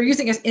 if they're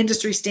using an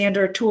industry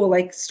standard tool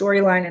like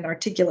Storyline and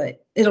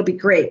Articulate, it'll be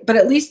great. But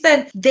at least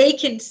then they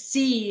can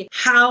see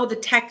how the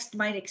text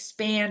might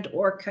expand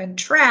or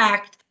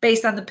contract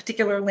based on the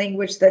particular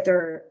language that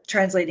they're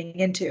translating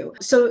into.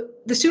 So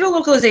the pseudo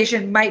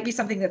localization might be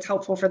something that's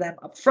helpful for them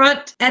up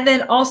front. And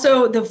then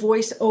also the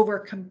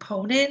voiceover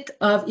component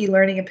of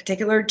e-learning in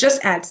particular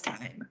just adds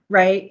time,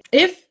 right?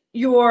 If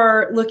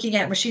you're looking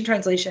at machine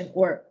translation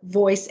or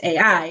voice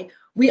AI,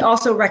 we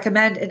also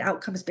recommend an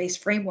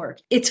outcomes-based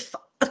framework.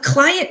 A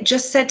client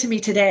just said to me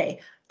today,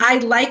 I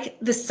like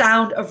the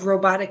sound of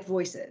robotic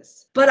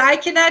voices, but I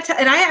cannot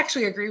and I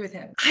actually agree with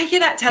him. I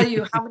cannot tell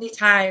you how many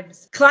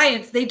times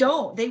clients, they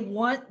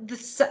want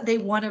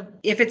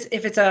if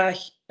it's a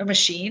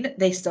machine,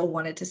 they still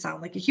want it to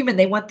sound like a human.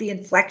 They want the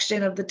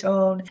inflection of the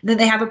tone. And then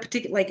they have a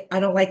particular, like, I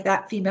don't like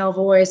that female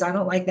voice. I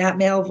don't like that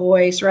male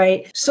voice,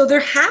 right? So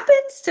there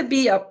happens to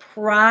be a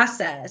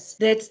process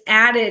that's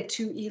added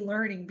to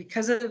e-learning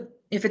because of,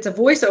 if it's a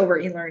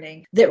voiceover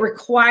e-learning, that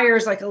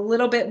requires like a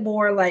little bit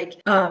more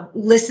like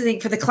listening,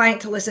 for the client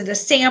to listen to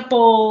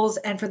samples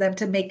and for them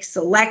to make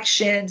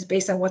selections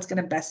based on what's going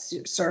to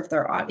best serve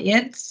their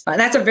audience.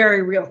 That's a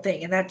very real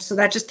thing. And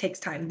that just takes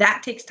time.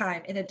 That takes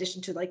time in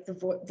addition to like the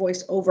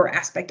voiceover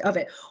aspect of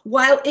it,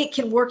 while it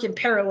can work in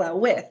parallel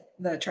with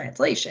the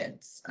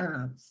translations.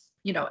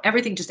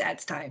 Everything just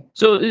adds time.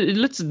 So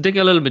let's dig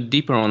a little bit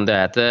deeper on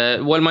that.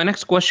 My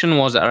next question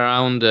was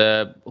around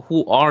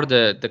who are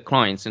the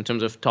clients in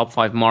terms of top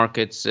 5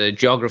 markets,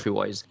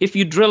 geography-wise. If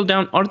you drill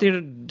down, are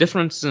there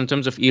differences in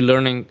terms of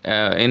e-learning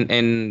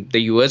in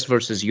the US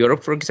versus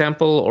Europe, for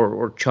example,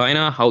 or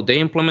China, how they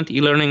implement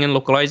e-learning and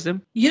localize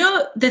them?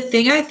 The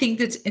thing I think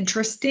that's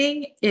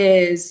interesting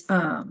is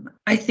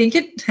I think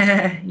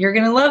you're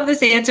going to love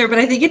this answer, but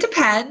I think it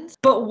depends.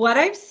 But what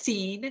I've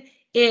seen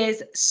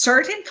is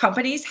certain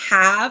companies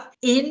have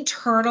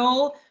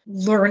internal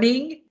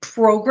learning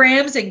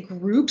programs and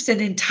groups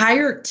and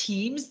entire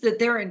teams that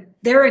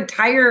their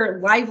entire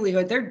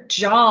livelihood, their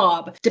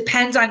job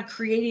depends on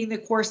creating the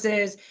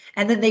courses.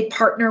 And then they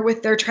partner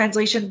with their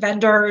translation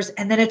vendors.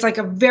 And then it's like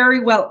a very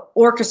well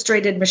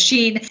orchestrated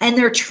machine. And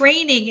their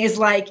training is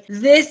like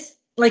this,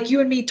 like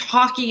you and me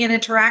talking and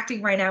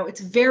interacting right now.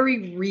 It's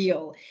very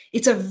real.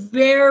 It's a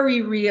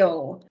very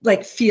real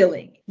like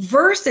feeling.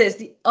 Versus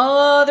the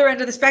other end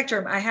of the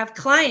spectrum, I have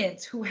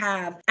clients who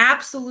have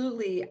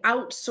absolutely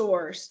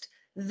outsourced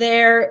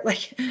their,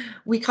 like,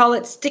 we call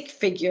it stick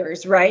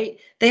figures, right?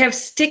 They have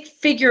stick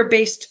figure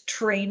based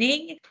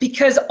training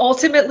because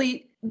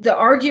ultimately the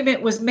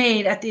argument was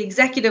made at the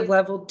executive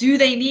level, do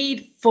they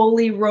need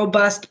fully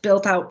robust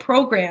built out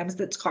programs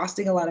that's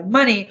costing a lot of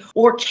money?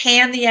 Or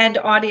can the end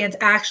audience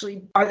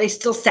actually, are they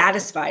still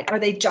satisfied? Are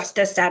they just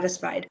as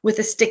satisfied with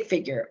a stick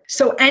figure?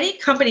 So any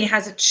company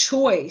has a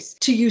choice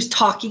to use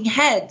talking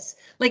heads.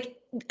 Like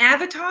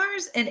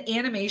avatars and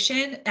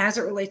animation as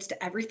it relates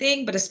to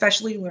everything, but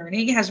especially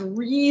learning, has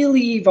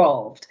really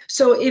evolved.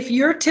 So if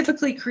you're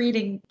typically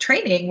creating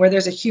training where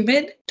there's a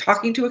human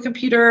talking to a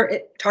computer,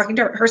 talking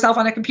to herself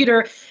on a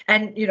computer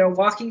and,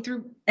 walking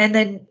through, and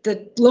then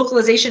the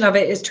localization of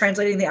it is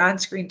translating the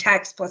on-screen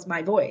text plus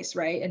my voice,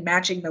 right? And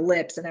matching the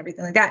lips and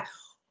everything like that.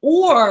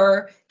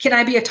 Or can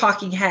I be a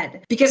talking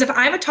head? Because if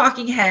I'm a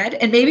talking head,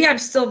 and maybe I'm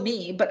still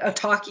me, but a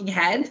talking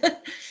head,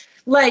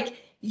 like,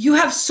 you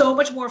have so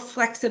much more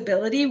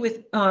flexibility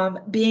with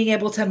being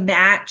able to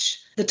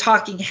match the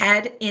talking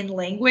head in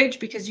language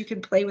because you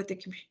can play with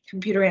the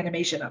computer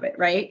animation of it,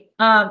 right?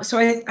 So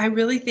I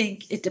really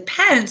think it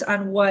depends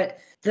on what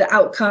the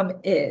outcome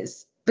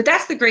is. But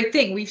that's the great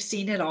thing. We've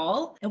seen it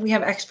all and we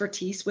have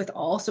expertise with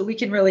all. So we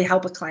can really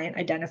help a client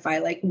identify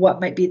like what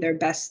might be their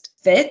best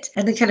fit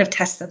and then kind of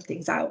test some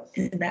things out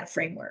in that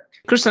framework.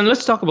 Kristen,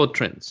 let's talk about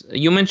trends.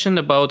 You mentioned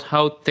about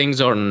how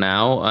things are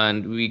now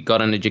and we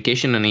got an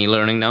education and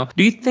e-learning now.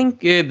 Do you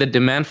think the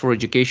demand for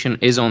education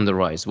is on the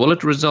rise? Will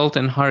it result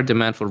in higher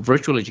demand for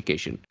virtual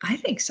education? I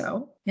think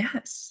so.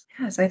 Yes.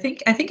 I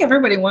think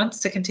everybody wants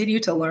to continue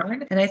to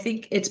learn. And I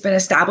think it's been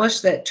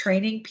established that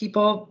training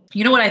people,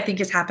 what I think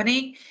is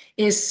happening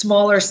is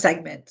smaller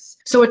segments.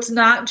 So it's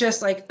not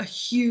just like a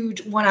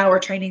huge 1 hour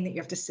training that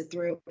you have to sit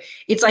through.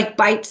 It's like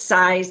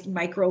bite-sized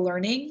micro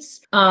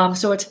learnings.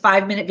 So it's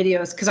 5-minute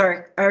videos because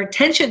our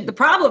attention, the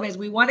problem is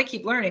we want to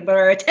keep learning, but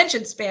our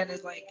attention span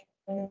is like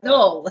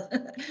null.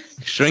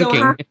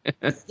 Shrinking.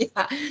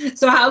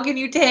 So how can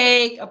you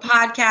take a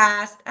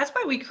podcast? That's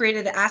why we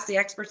created the Ask the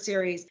Expert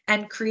series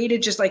and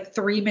created just like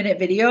 3-minute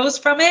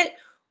videos from it.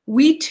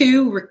 We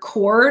too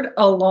record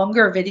a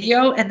longer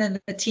video, and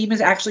then the team is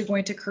actually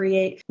going to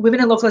create,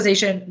 Women in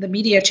Localization, the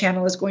media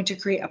channel is going to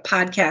create a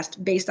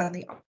podcast based on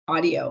the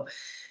audio.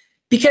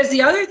 Because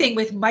the other thing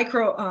with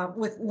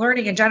with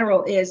learning in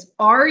general is,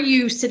 are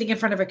you sitting in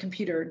front of a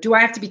computer? Do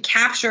I have to be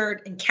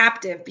captured and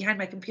captive behind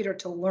my computer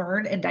to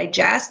learn and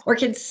digest? Or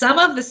can some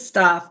of the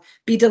stuff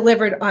be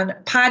delivered on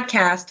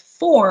podcast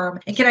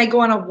form? And can I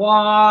go on a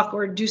walk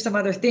or do some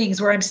other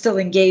things where I'm still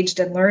engaged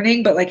and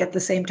learning, but like at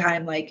the same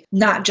time, like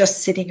not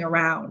just sitting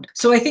around?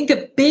 So I think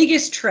the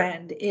biggest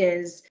trend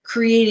is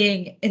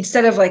creating,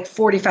 instead of like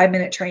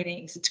 45-minute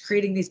trainings, it's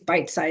creating these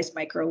bite-sized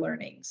micro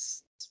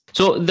learnings.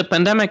 So the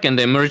pandemic and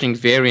the emerging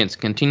variants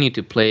continue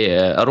to play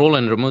a role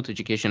in remote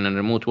education and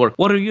remote work.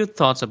 What are your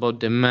thoughts about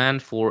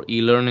demand for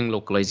e-learning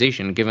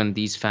localization given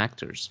these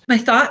factors? My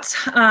thoughts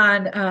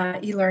on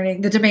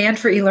e-learning, the demand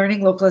for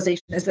e-learning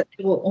localization is that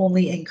it will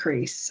only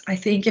increase. I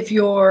think if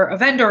you're a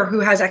vendor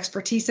who has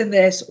expertise in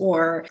this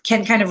or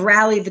can kind of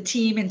rally the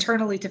team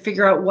internally to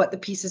figure out what the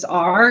pieces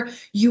are,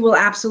 you will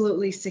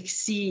absolutely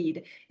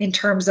succeed in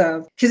terms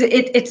of, because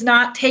it's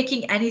not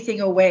taking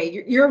anything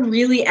away. You're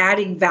really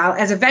adding value.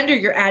 As a vendor,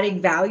 you're adding adding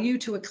value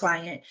to a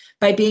client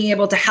by being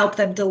able to help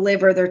them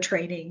deliver their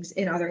trainings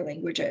in other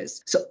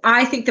languages. So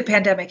I think the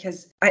pandemic and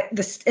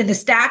the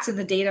stats and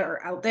the data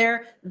are out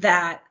there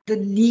that the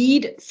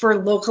need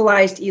for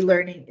localized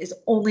e-learning is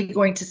only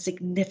going to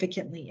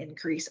significantly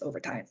increase over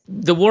time.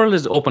 The world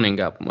is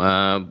opening up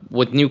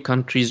with new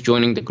countries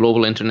joining the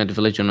global internet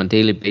village on a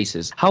daily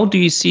basis. How do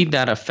you see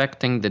that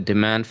affecting the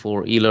demand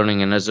for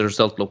e-learning and as a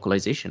result,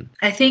 localization?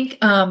 I think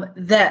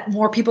that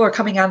more people are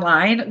coming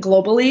online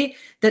globally,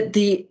 that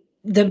the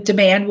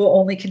demand will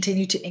only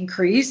continue to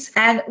increase.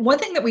 And one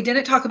thing that we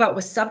didn't talk about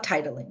was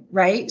subtitling,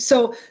 right?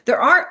 So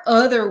there are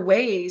other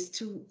ways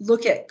to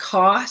look at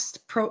cost.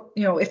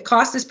 If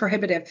cost is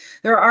prohibitive,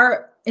 there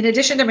are, in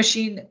addition to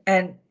machine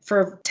and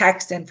for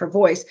text and for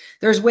voice,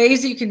 there's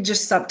ways you can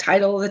just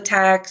subtitle the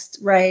text,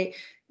 right?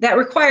 That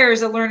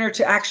requires a learner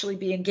to actually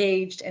be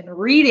engaged and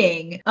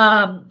reading.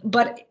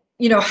 But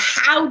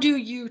how do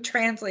you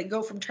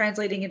go from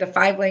translating into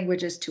 5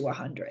 languages to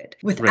 100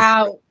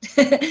 without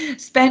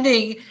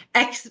spending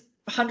X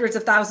hundreds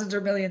of thousands or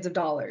millions of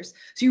dollars?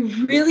 So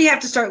you really have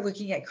to start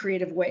looking at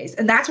creative ways.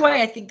 And that's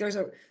why I think there's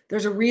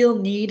a real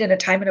need and a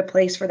time and a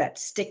place for that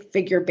stick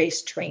figure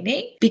based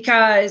training,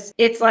 because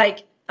it's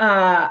like,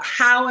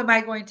 how am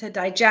I going to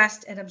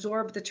digest and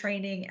absorb the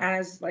training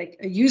as like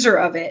a user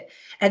of it?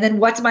 And then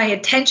what's my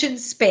attention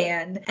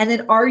span? And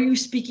then are you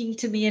speaking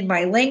to me in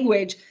my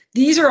language?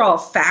 These are all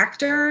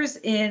factors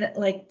in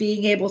like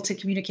being able to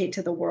communicate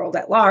to the world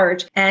at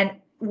large. And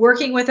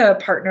working with a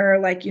partner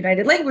like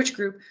United Language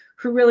Group,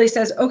 who really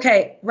says,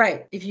 okay,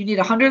 right, if you need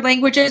 100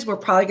 languages, we're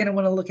probably going to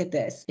want to look at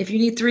this. If you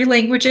need 3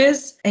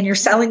 languages and you're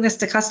selling this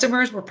to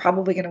customers, we're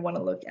probably going to want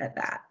to look at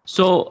that.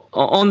 So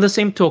on the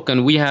same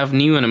token, we have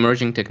new and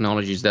emerging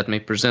technologies that may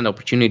present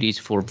opportunities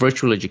for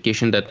virtual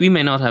education that we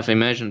may not have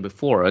imagined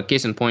before. A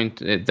case in point,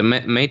 the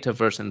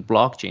metaverse and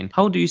blockchain.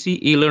 How do you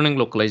see e-learning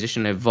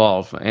localization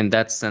evolve in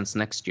that sense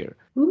next year?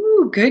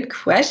 Ooh, good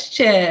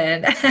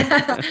question.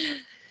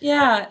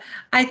 Yeah,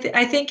 I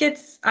think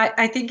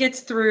it's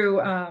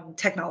through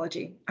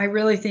technology. I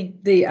really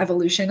think the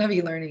evolution of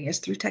e-learning is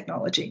through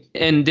technology.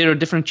 And there are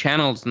different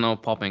channels now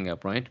popping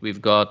up, right? We've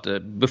got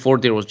before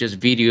there was just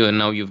video, and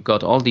now you've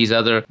got all these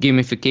other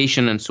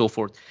gamification and so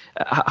forth.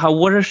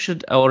 Where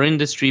should our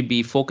industry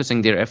be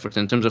focusing their efforts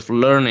in terms of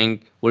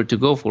learning where to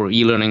go for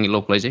e-learning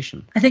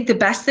localization? I think the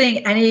best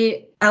thing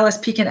any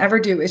LSP can ever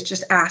do is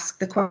just ask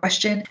the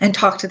question and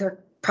talk to their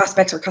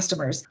prospects or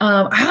customers.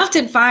 I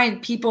often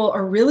find people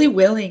are really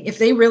willing, if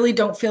they really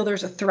don't feel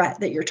there's a threat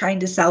that you're trying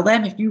to sell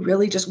them, if you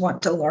really just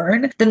want to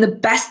learn, then the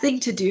best thing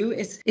to do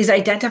is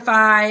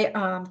identify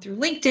through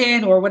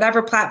LinkedIn or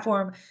whatever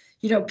platform,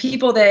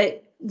 people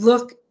that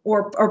look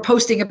or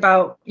posting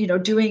about,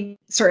 doing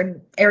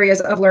certain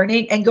areas of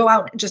learning, and go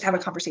out and just have a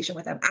conversation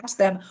with them. Ask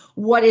them,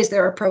 what is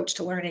their approach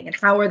to learning and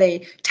how are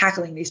they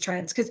tackling these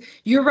trends? Because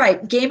you're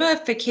right,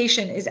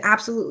 gamification is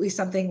absolutely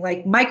something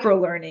like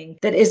micro-learning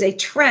that is a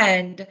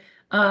trend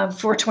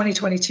for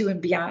 2022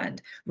 and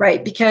beyond,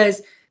 right?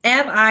 Because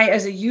am I,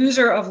 as a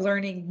user of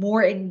learning,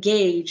 more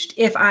engaged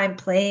if I'm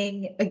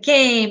playing a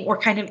game or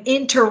kind of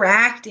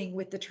interacting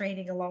with the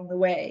training along the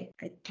way?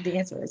 The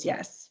answer is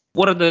yes.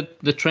 What are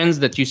the trends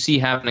that you see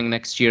happening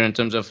next year in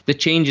terms of the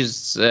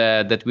changes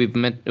that we've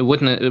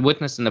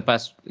witnessed in the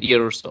past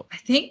year or so? I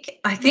think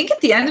at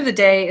the end of the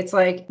day, it's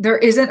like there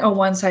isn't a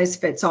one size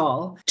fits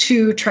all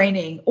to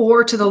training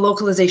or to the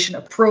localization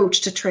approach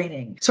to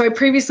training. So I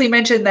previously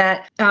mentioned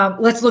that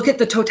let's look at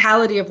the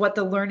totality of what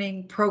the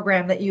learning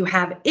program that you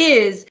have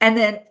is, and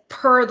then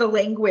per the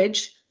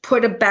language,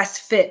 put a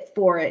best fit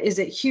for it. Is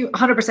it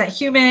 100%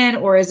 human,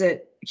 or is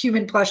it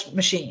human plus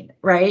machine,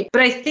 right?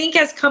 But I think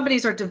as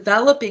companies are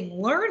developing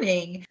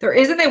learning, there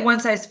isn't a one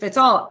size fits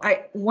all.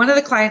 One of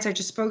the clients I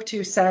just spoke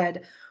to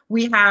said,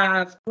 we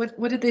have, what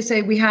did they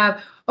say? We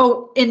have,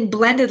 in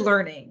blended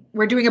learning,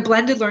 we're doing a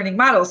blended learning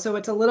model. So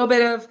it's a little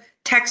bit of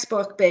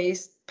textbook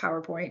based,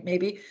 PowerPoint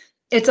maybe.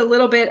 It's a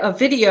little bit of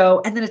video,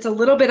 and then it's a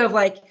little bit of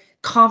like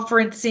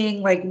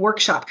conferencing, like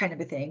workshop kind of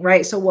a thing,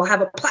 right? So we'll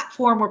have a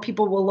platform where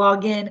people will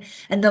log in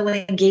and they'll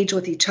engage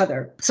with each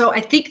other. So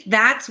I think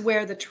that's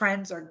where the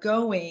trends are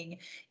going,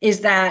 is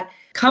that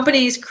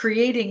companies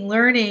creating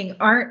learning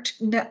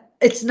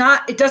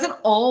it doesn't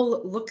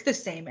all look the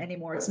same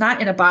anymore. It's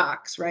not in a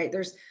box, right?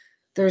 There's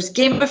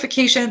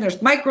gamification,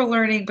 there's micro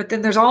learning, but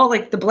then there's all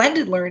like the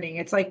blended learning.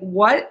 It's like,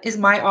 what is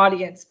my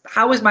audience?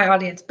 How is my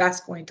audience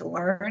best going to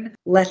learn?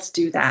 Let's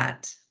do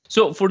that.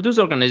 So for those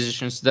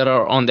organizations that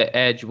are on the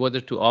edge, whether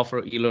to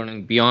offer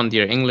e-learning beyond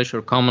their English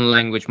or common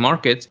language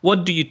markets,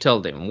 what do you tell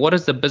them? What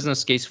is the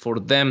business case for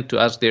them to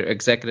ask their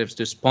executives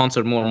to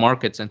sponsor more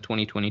markets in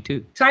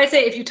 2022? So I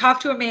say, if you talk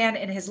to a man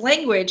in his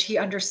language, he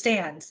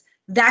understands.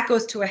 That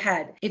goes to a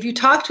head. If you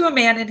talk to a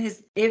man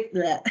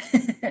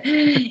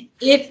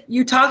if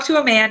you talk to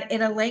a man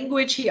in a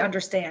language he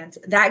understands,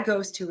 that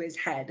goes to his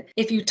head.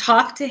 If you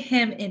talk to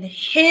him in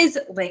his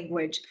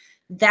language,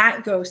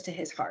 that goes to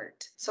his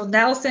heart. So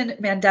Nelson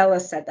Mandela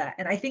said that.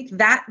 And I think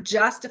that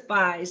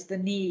justifies the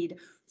need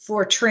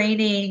for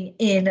training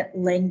in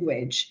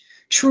language.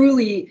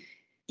 Truly,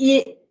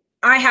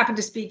 I happen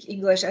to speak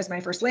English as my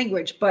first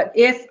language, but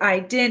if I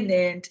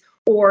didn't,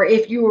 or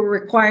if you were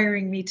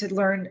requiring me to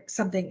learn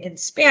something in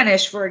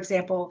Spanish, for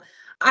example,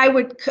 I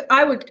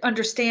would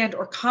understand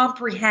or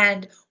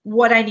comprehend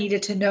what I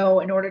needed to know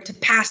in order to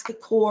pass the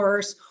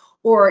course,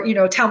 or,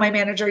 tell my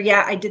manager,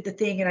 yeah, I did the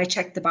thing and I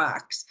checked the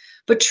box.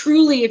 But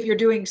truly, if you're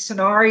doing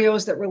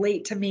scenarios that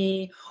relate to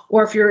me,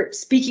 or if you're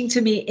speaking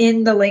to me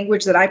in the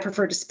language that I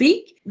prefer to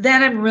speak,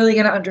 then I'm really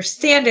going to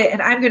understand it.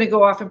 And I'm going to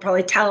go off and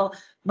probably tell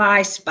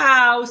my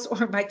spouse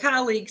or my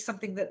colleagues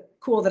something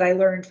cool that I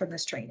learned from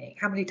this training.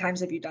 How many times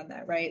have you done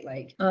that, right?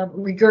 Like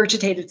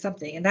regurgitated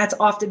something. And that's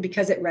often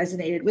because it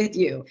resonated with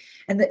you.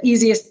 And the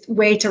easiest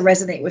way to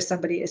resonate with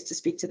somebody is to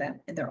speak to them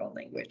in their own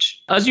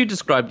language. As you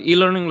described,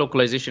 e-learning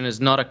localization is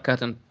not a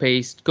cut and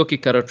paste cookie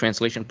cutter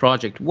translation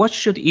project. What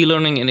should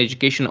e-learning and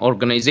education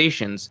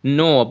organizations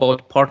know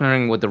about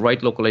partnering with the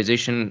right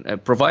localization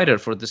provider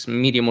for this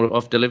medium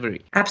of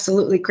delivery?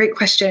 Absolutely. Great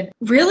question.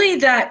 Really,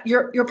 that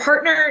your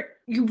partner,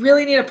 you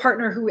really need a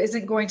partner who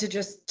isn't going to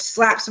just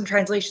slap some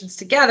translations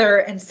together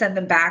and send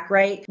them back,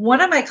 right? One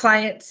of my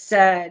clients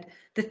said,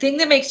 the thing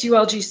that makes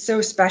ULG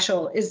so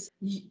special is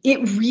it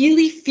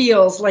really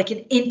feels like an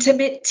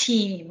intimate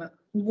team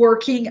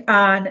working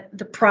on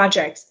the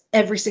projects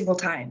every single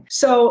time.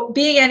 So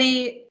being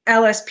any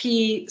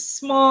LSP,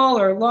 small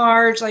or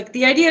large, like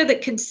the idea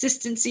that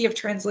consistency of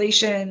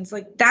translations,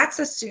 like that's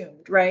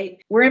assumed,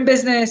 right? We're in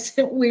business,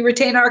 we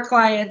retain our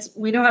clients,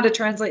 we know how to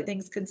translate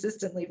things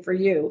consistently for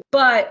you.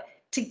 But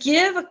to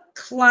give a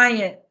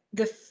client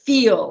the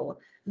feel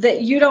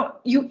that you know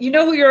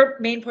who your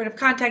main point of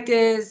contact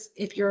is,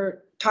 if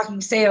you're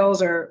talking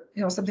sales or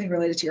something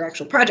related to your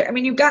actual project. I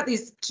mean, you've got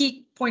these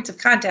key points of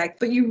contact,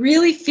 but you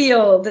really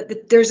feel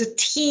that there's a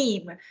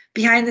team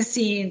behind the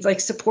scenes, like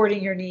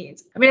supporting your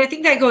needs. I mean, I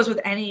think that goes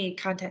with any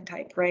content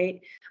type,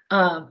 right?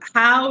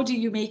 How do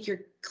you make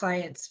your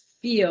clients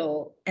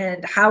feel,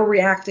 and how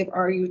reactive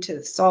are you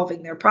to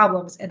solving their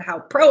problems, and how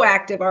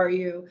proactive are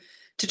you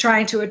to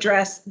trying to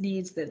address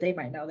needs that they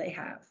might know they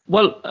have?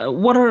 Well,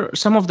 what are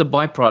some of the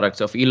byproducts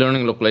of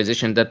e-learning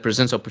localization that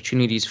presents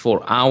opportunities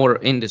for our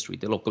industry,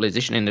 the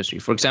localization industry?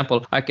 For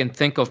example, I can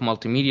think of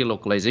multimedia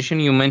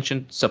localization. You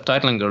mentioned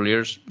subtitling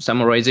earlier.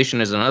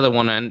 Summarization is another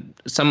one, and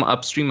some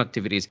upstream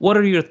activities. What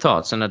are your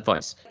thoughts and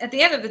advice? At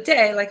the end of the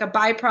day, like a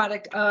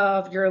byproduct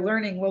of your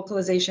learning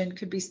localization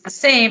could be the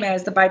same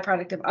as the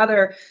byproduct of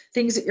other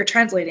things that you're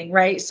translating,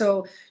 right?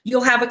 So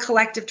you'll have a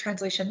collective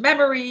translation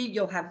memory,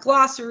 you'll have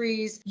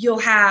glossaries, you'll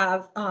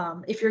have,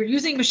 if you're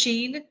using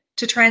machine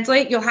to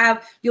translate,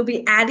 you'll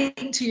be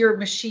adding to your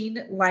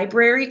machine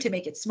library to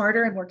make it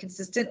smarter and more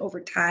consistent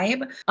over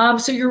time.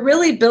 So you're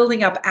really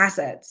building up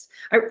assets.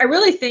 I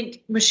really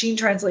think machine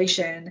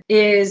translation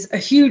is a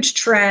huge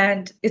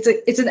trend.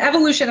 It's an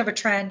evolution of a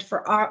trend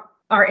for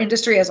our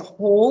industry as a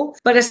whole,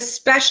 but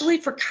especially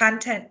for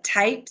content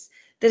types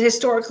that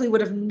historically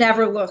would have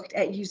never looked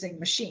at using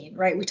machine,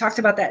 right? We talked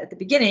about that at the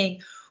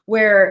beginning,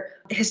 where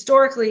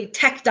historically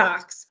tech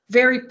docs,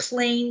 very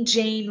plain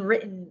Jane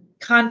written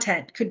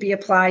content could be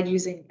applied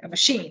using a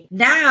machine.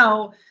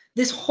 Now,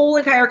 this whole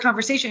entire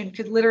conversation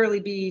could literally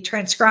be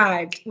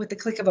transcribed with the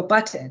click of a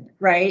button,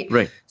 right?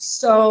 Right.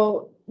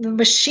 So the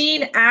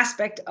machine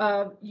aspect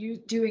of you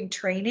doing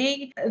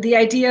training, the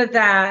idea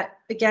that,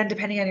 again,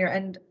 depending on your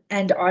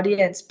end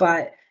audience,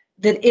 but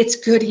that it's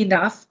good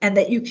enough and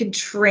that you can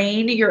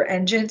train your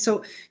engine.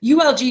 So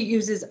ULG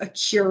uses a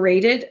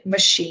curated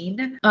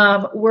machine.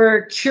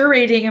 We're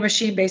curating a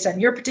machine based on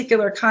your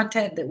particular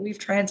content that we've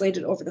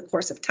translated over the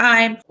course of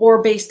time,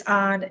 or based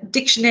on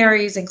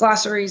dictionaries and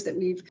glossaries that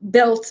we've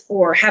built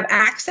or have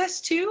access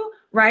to,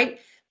 right?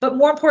 But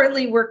more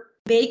importantly, we're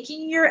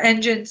making your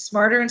engine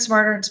smarter and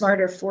smarter and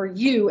smarter for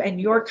you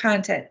and your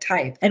content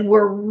type. And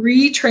we're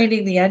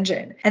retraining the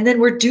engine. And then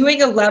we're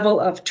doing a level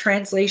of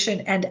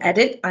translation and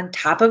edit on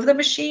top of the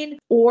machine,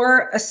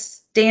 or a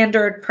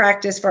standard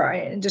practice for our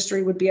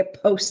industry would be a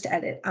post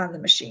edit on the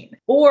machine.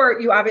 Or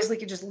you obviously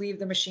can just leave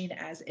the machine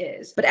as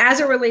is. But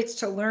as it relates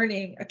to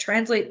learning, a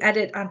translate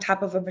edit on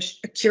top of a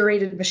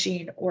curated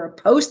machine, or a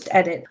post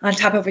edit on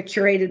top of a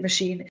curated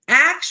machine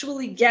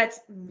actually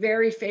gets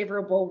very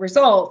favorable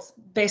results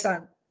based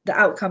on the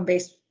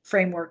outcome-based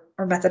framework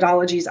or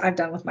methodologies I've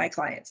done with my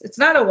clients. It's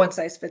not a one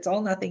size fits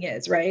all, nothing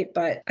is, right?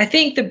 But I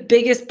think the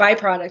biggest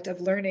byproduct of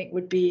learning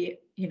would be,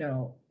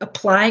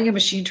 applying a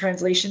machine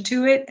translation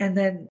to it and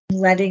then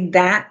letting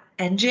that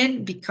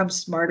engine become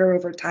smarter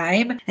over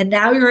time. And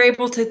now you're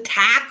able to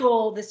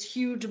tackle this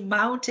huge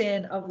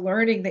mountain of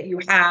learning that you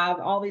have,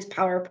 all these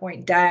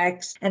PowerPoint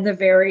decks and the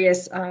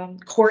various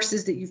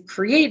courses that you've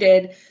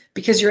created,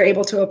 because you're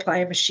able to apply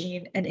a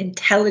machine and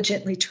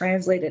intelligently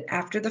translate it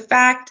after the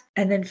fact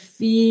and then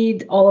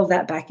feed all of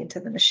that back into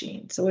the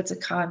machine. So it's a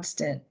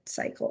constant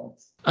cycle.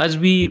 As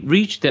we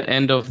reach the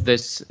end of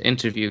this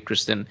interview,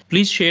 Kristen,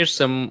 please share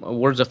some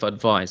words of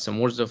advice, some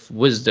words of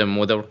wisdom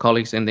with our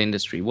colleagues in the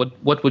industry.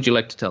 What would you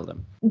like to tell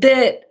them?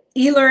 That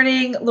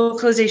e-learning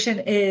localization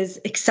is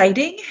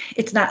exciting.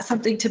 It's not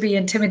something to be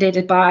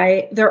intimidated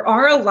by. There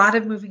are a lot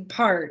of moving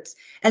parts,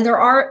 and there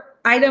are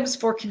items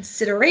for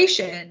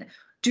consideration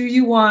Do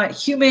you want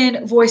human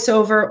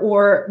voiceover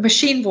or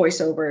machine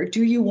voiceover?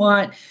 Do you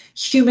want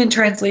human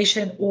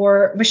translation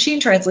or machine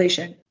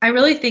translation? I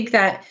really think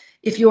that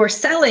if you're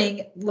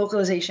selling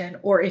localization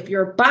or if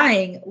you're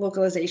buying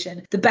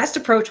localization, the best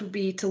approach would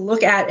be to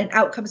look at an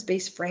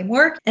outcomes-based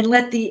framework and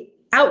let the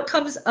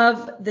outcomes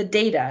of the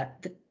data,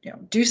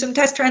 do some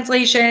test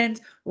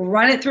translations,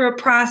 run it through a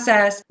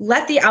process,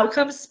 let the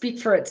outcomes speak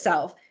for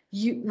itself.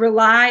 You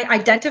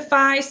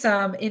identify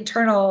some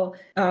internal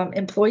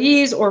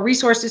employees or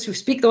resources who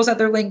speak those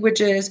other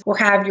languages, or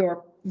have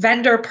your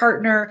vendor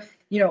partner,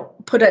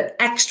 put an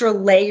extra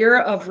layer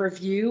of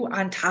review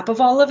on top of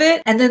all of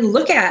it, and then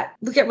look at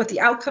what the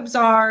outcomes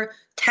are,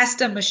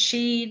 test a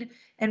machine,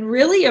 and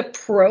really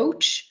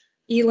approach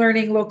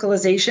e-learning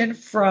localization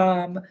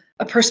from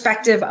a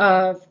perspective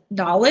of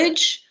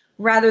knowledge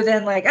rather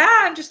than like,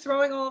 I'm just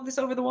throwing all of this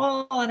over the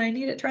wall and I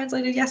need it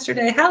translated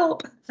yesterday.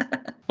 Help.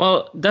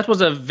 Well, that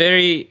was a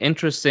very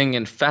interesting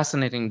and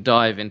fascinating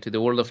dive into the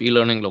world of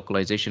e-learning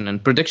localization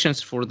and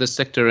predictions for this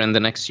sector in the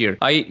next year.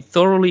 I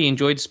thoroughly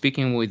enjoyed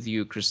speaking with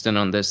you, Kristen,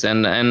 on this,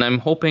 and I'm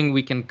hoping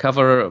we can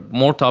cover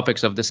more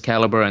topics of this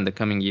caliber in the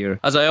coming year.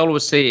 As I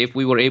always say, if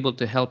we were able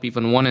to help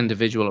even one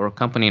individual or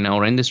company in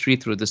our industry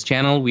through this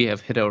channel, we have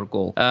hit our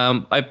goal.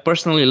 I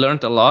personally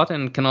learned a lot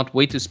and cannot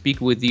wait to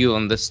speak with you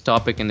on this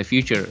topic in the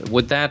future.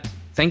 With that,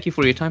 thank you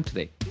for your time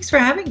today. Thanks for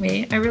having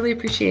me. I really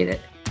appreciate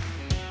it.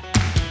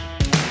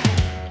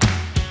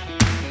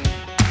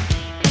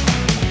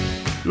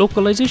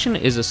 Localization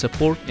is a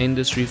support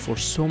industry for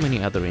so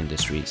many other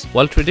industries.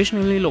 While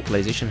traditionally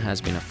localization has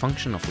been a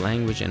function of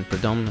language and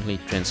predominantly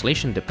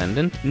translation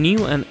dependent,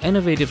 new and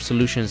innovative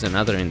solutions in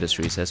other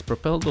industries has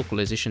propelled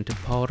localization to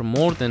power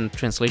more than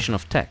translation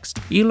of text.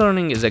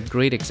 E-learning is a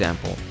great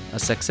example, a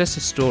success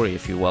story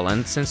if you will,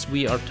 and since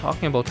we are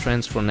talking about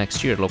trends for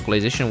next year,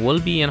 localization will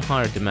be in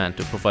higher demand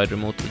to provide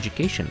remote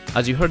education.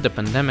 As you heard, the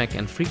pandemic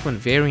and frequent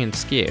variant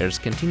scares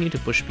continue to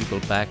push people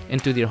back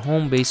into their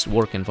home-based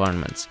work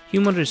environments.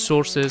 Human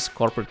resources,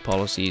 corporate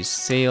policies,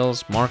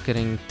 sales,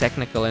 marketing,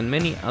 technical, and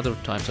many other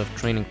types of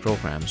training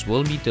programs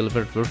will be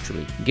delivered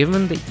virtually.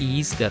 Given the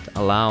ease that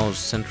allows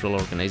central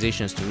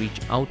organizations to reach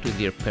out to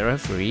their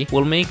periphery,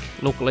 will make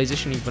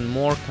localization even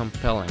more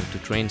compelling to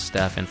train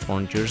staff in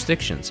foreign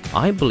jurisdictions.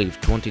 I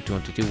believe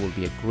 2022 will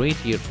be a great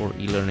year for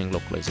e-learning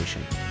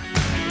localization.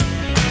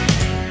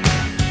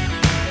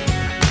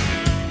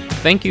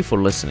 Thank you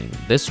for listening.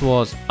 This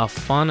was a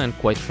fun and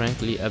quite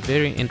frankly a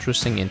very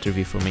interesting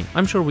interview for me.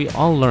 I'm sure we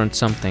all learned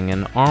something,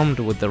 and armed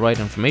with the right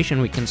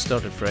information we can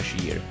start a fresh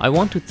year. I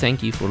want to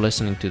thank you for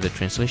listening to the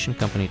Translation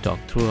Company Talk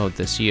throughout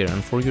this year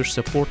and for your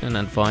support and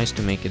advice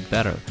to make it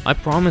better. I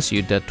promise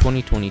you that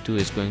 2022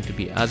 is going to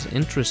be as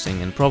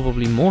interesting and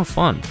probably more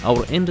fun.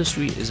 Our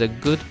industry is a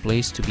good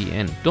place to be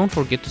in. Don't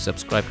forget to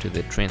subscribe to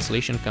the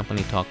Translation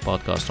Company Talk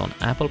podcast on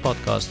Apple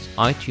Podcasts,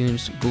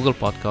 iTunes, Google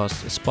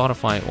Podcasts,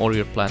 Spotify, or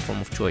your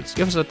platform of choice.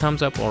 Give us a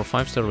thumbs up or a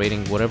 5-star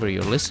rating wherever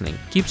you're listening.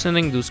 Keep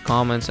sending those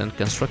comments and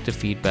constructive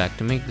feedback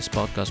to make this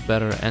podcast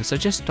better, and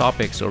suggest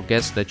topics or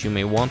guests that you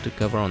may want to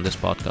cover on this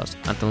podcast.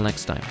 Until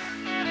next time.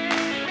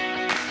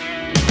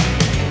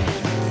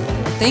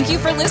 Thank you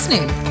for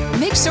listening.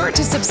 Make sure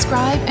to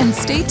subscribe and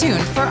stay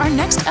tuned for our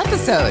next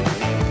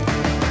episode.